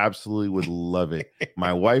absolutely would love it.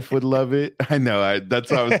 My wife would love it. I know. That's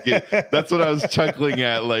what I was chuckling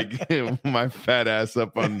at, like my fat ass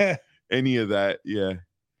up on any of that. Yeah.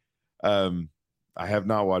 I have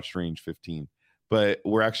not watched Range 15, but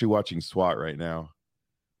we're actually watching SWAT right now.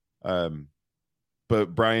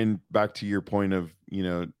 But Brian, back to your point of,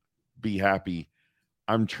 be happy.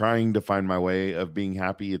 I'm trying to find my way of being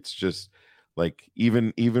happy. It's just like,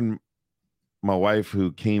 even my wife,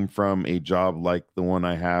 who came from a job like the one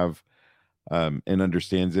I have, and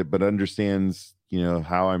understands it, but understands,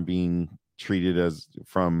 how I'm being treated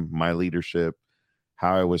from my leadership,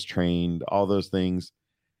 how I was trained, all those things.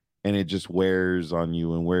 And it just wears on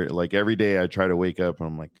you. And like every day I try to wake up and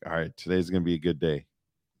I'm like, all right, today's going to be a good day.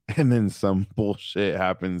 And then some bullshit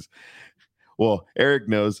happens. Well, Eric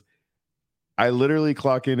knows I literally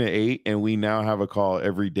clock in at 8 and we now have a call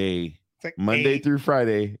every day, like Monday through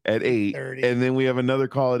Friday at 8. And then we have another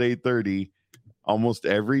call at 8:30 almost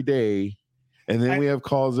every day. And then we have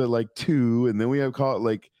calls at like 2. And then we have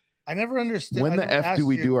I never understood. When the F do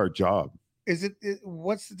we do our job?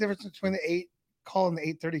 What's the difference between the 8 call and the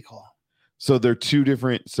 8:30 call? So they're two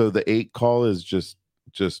different. So the 8 call is just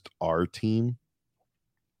our team,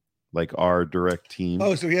 like our direct team.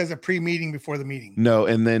 Oh, so he has a pre-meeting before the meeting. No,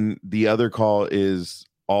 and then the other call is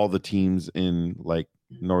all the teams in like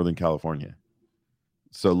Northern California.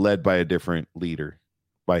 So led by a different leader,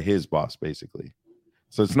 by his boss, basically.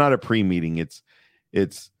 So it's not a pre-meeting. It's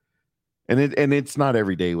not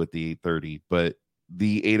every day with the 8:30, but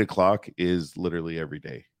the 8 o'clock is literally every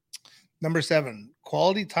day. Number 7,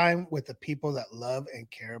 quality time with the people that love and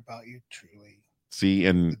care about you truly. See,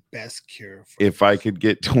 and the best cure. If I could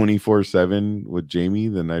get 24/7 with Jamie,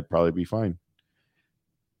 then I'd probably be fine.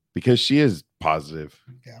 Because she is positive.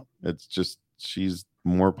 Yeah. It's just, she's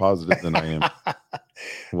more positive than I am.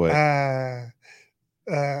 What?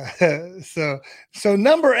 So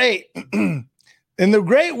number 8, in the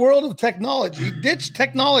great world of technology, ditch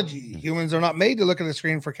technology. Humans are not made to look at a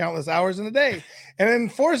screen for countless hours in a day. And in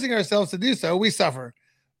forcing ourselves to do so, we suffer.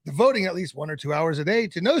 Devoting at least 1 or 2 hours a day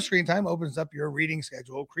to no screen time opens up your reading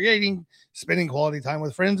schedule, spending quality time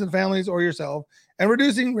with friends and families or yourself, and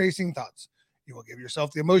reducing racing thoughts. You will give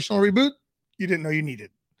yourself the emotional reboot you didn't know you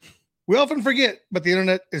needed. We often forget, but the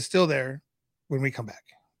internet is still there when we come back.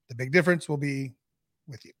 The big difference will be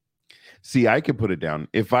with you. See, I could put it down.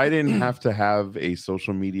 If I didn't have to have a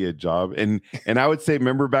social media job, and I would say,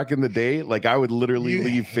 remember back in the day, like I would literally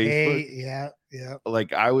leave Facebook. Yeah.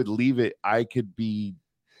 Like I would leave it. I could be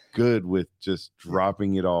good with just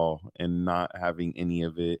dropping it all and not having any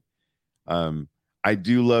of it. I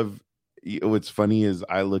do love, what's funny is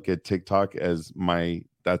I look at TikTok as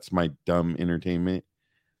that's my dumb entertainment,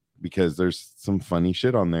 because there's some funny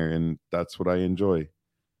shit on there, and that's what I enjoy.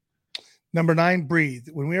 Number 9, breathe.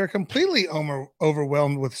 When we are completely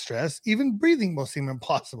overwhelmed with stress, even breathing will seem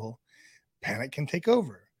impossible. Panic can take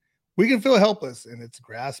over. We can feel helpless in its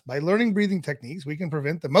grasp. By learning breathing techniques, we can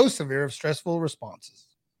prevent the most severe of stressful responses.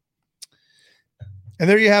 And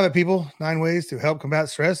there you have it, people. 9 ways to help combat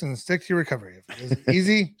stress and stick to your recovery. It isn't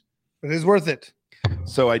easy, but it is worth it.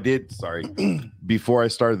 So before I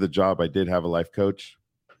started the job, I did have a life coach.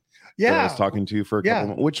 Yeah, I was talking to for a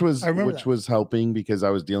couple months, which was helping because I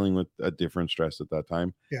was dealing with a different stress at that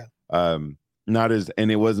time. Yeah. And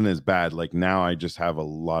it wasn't as bad. Like now I just have a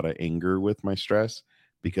lot of anger with my stress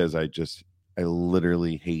because I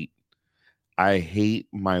literally hate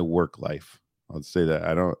my work life. I'll say that.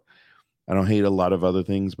 I don't hate a lot of other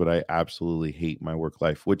things, but I absolutely hate my work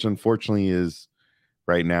life, which unfortunately is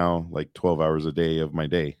right now like 12 hours a day of my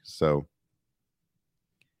day. So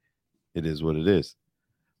it is what it is.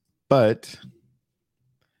 But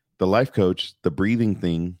the life coach, the breathing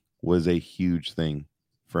thing was a huge thing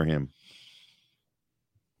for him.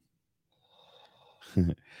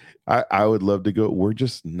 I would love to go. We're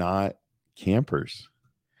just not campers.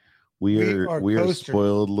 We are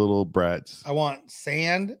spoiled little brats. I want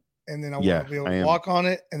sand, and then I want to be able to walk on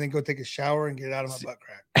it, and then go take a shower and get it out of my butt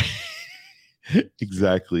crack.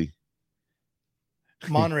 Exactly.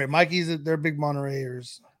 Monterey, Mikey's, they're big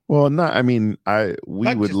Montereyers. Well,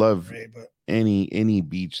 we would love any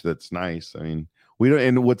beach that's nice. I mean, we don't.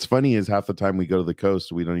 And what's funny is half the time we go to the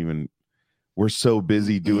coast, we're so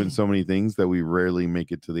busy doing so many things that we rarely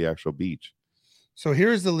make it to the actual beach. So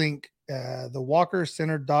here's the link,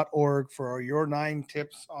 thewalkercenter.org for your 9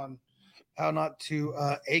 tips on how not to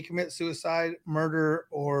commit suicide, murder,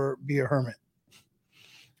 or be a hermit.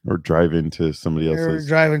 Or drive into somebody else's. Or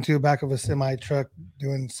drive into the back of a semi truck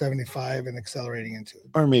doing 75 and accelerating into it.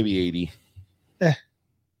 Or maybe 80.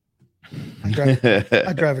 I drive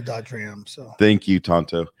a Dodge Ram. So thank you,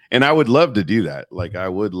 Tonto. And I would love to do that. Like I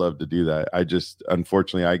would love to do that. I just,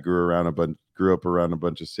 unfortunately, I grew up around a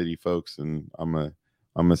bunch of city folks, and I'm a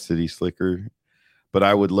city slicker. But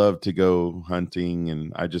I would love to go hunting,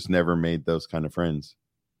 and I just never made those kind of friends.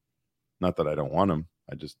 Not that I don't want them.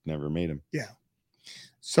 I just never made them. Yeah.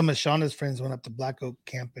 Some of Shauna's friends went up to Black Oak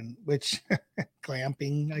camping, which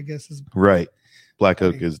glamping, I guess, is right. Black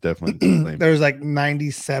Oak is definitely there's like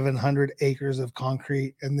 9,700 acres of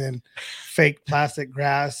concrete and then fake plastic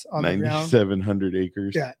grass on the ground. 9,700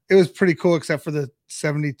 acres. Yeah, it was pretty cool, except for the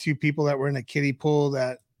 72 people that were in a kiddie pool.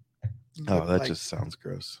 That just sounds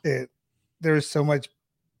gross. There was so much.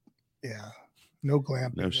 Yeah, no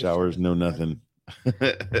glamping, no showers, no nothing.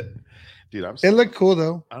 Dude, it looked cool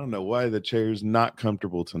though. I don't know why the chair's not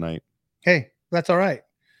comfortable tonight. Hey, that's all right.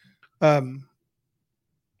 That's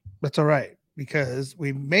all right, because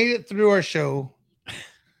we made it through our show.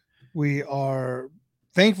 We are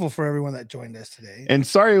thankful for everyone that joined us today. And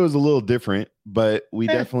sorry it was a little different, but we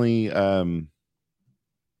definitely Eric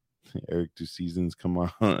Do Seasons come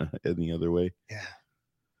on any other way.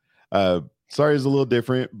 Yeah. Sorry it's a little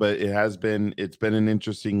different, but it's been an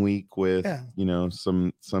interesting week with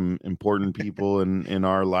some important people in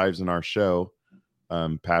our lives and our show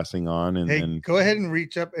passing on. And go ahead and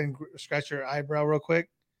reach up and scratch your eyebrow real quick,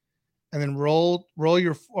 and then roll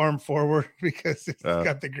your arm forward, because it's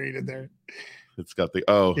got the green in there. It's got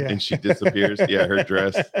and she disappears. Yeah, her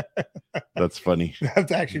dress. That's funny.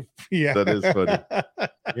 That's actually that is funny.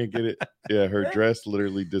 Can't get it. Yeah, her dress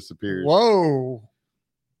literally disappears. Whoa.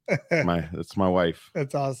 That's my wife.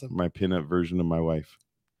 That's awesome. My pinup version of my wife.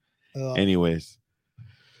 Anyways,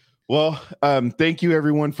 well, thank you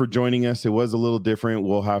everyone for joining us. It was a little different.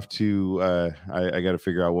 We'll have to I got to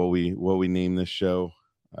figure out what we name this show.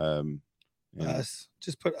 Us.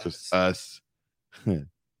 Just put us.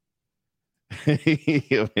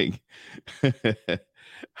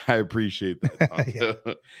 I appreciate that. Yeah.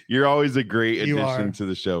 You're always a great addition to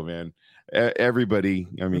the show, man. Everybody,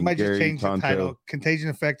 I mean, might Gary, just change Tonto. the title, Contagion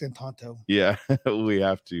Effect and Tonto. Yeah, we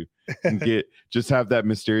have to just have that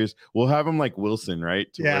mysterious. We'll have him like Wilson, right?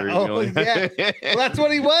 Yeah. Well, that's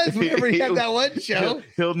what he was whenever he had that one show.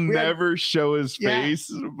 He'll never show his face,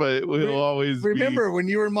 but we'll always remember when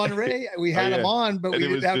you were in Monterey, we had him on, but we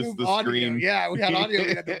didn't have him audio. Screen. Yeah, we had audio,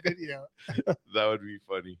 we had the video. That would be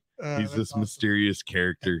funny. He's this mysterious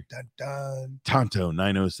character. Dun, dun. Tonto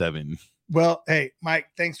 907. Well, hey, Mike,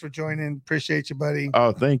 thanks for joining. Appreciate you, buddy.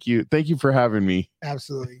 Oh, thank you. Thank you for having me.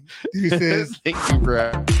 Absolutely. Deuces. Thank you for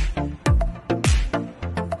having me.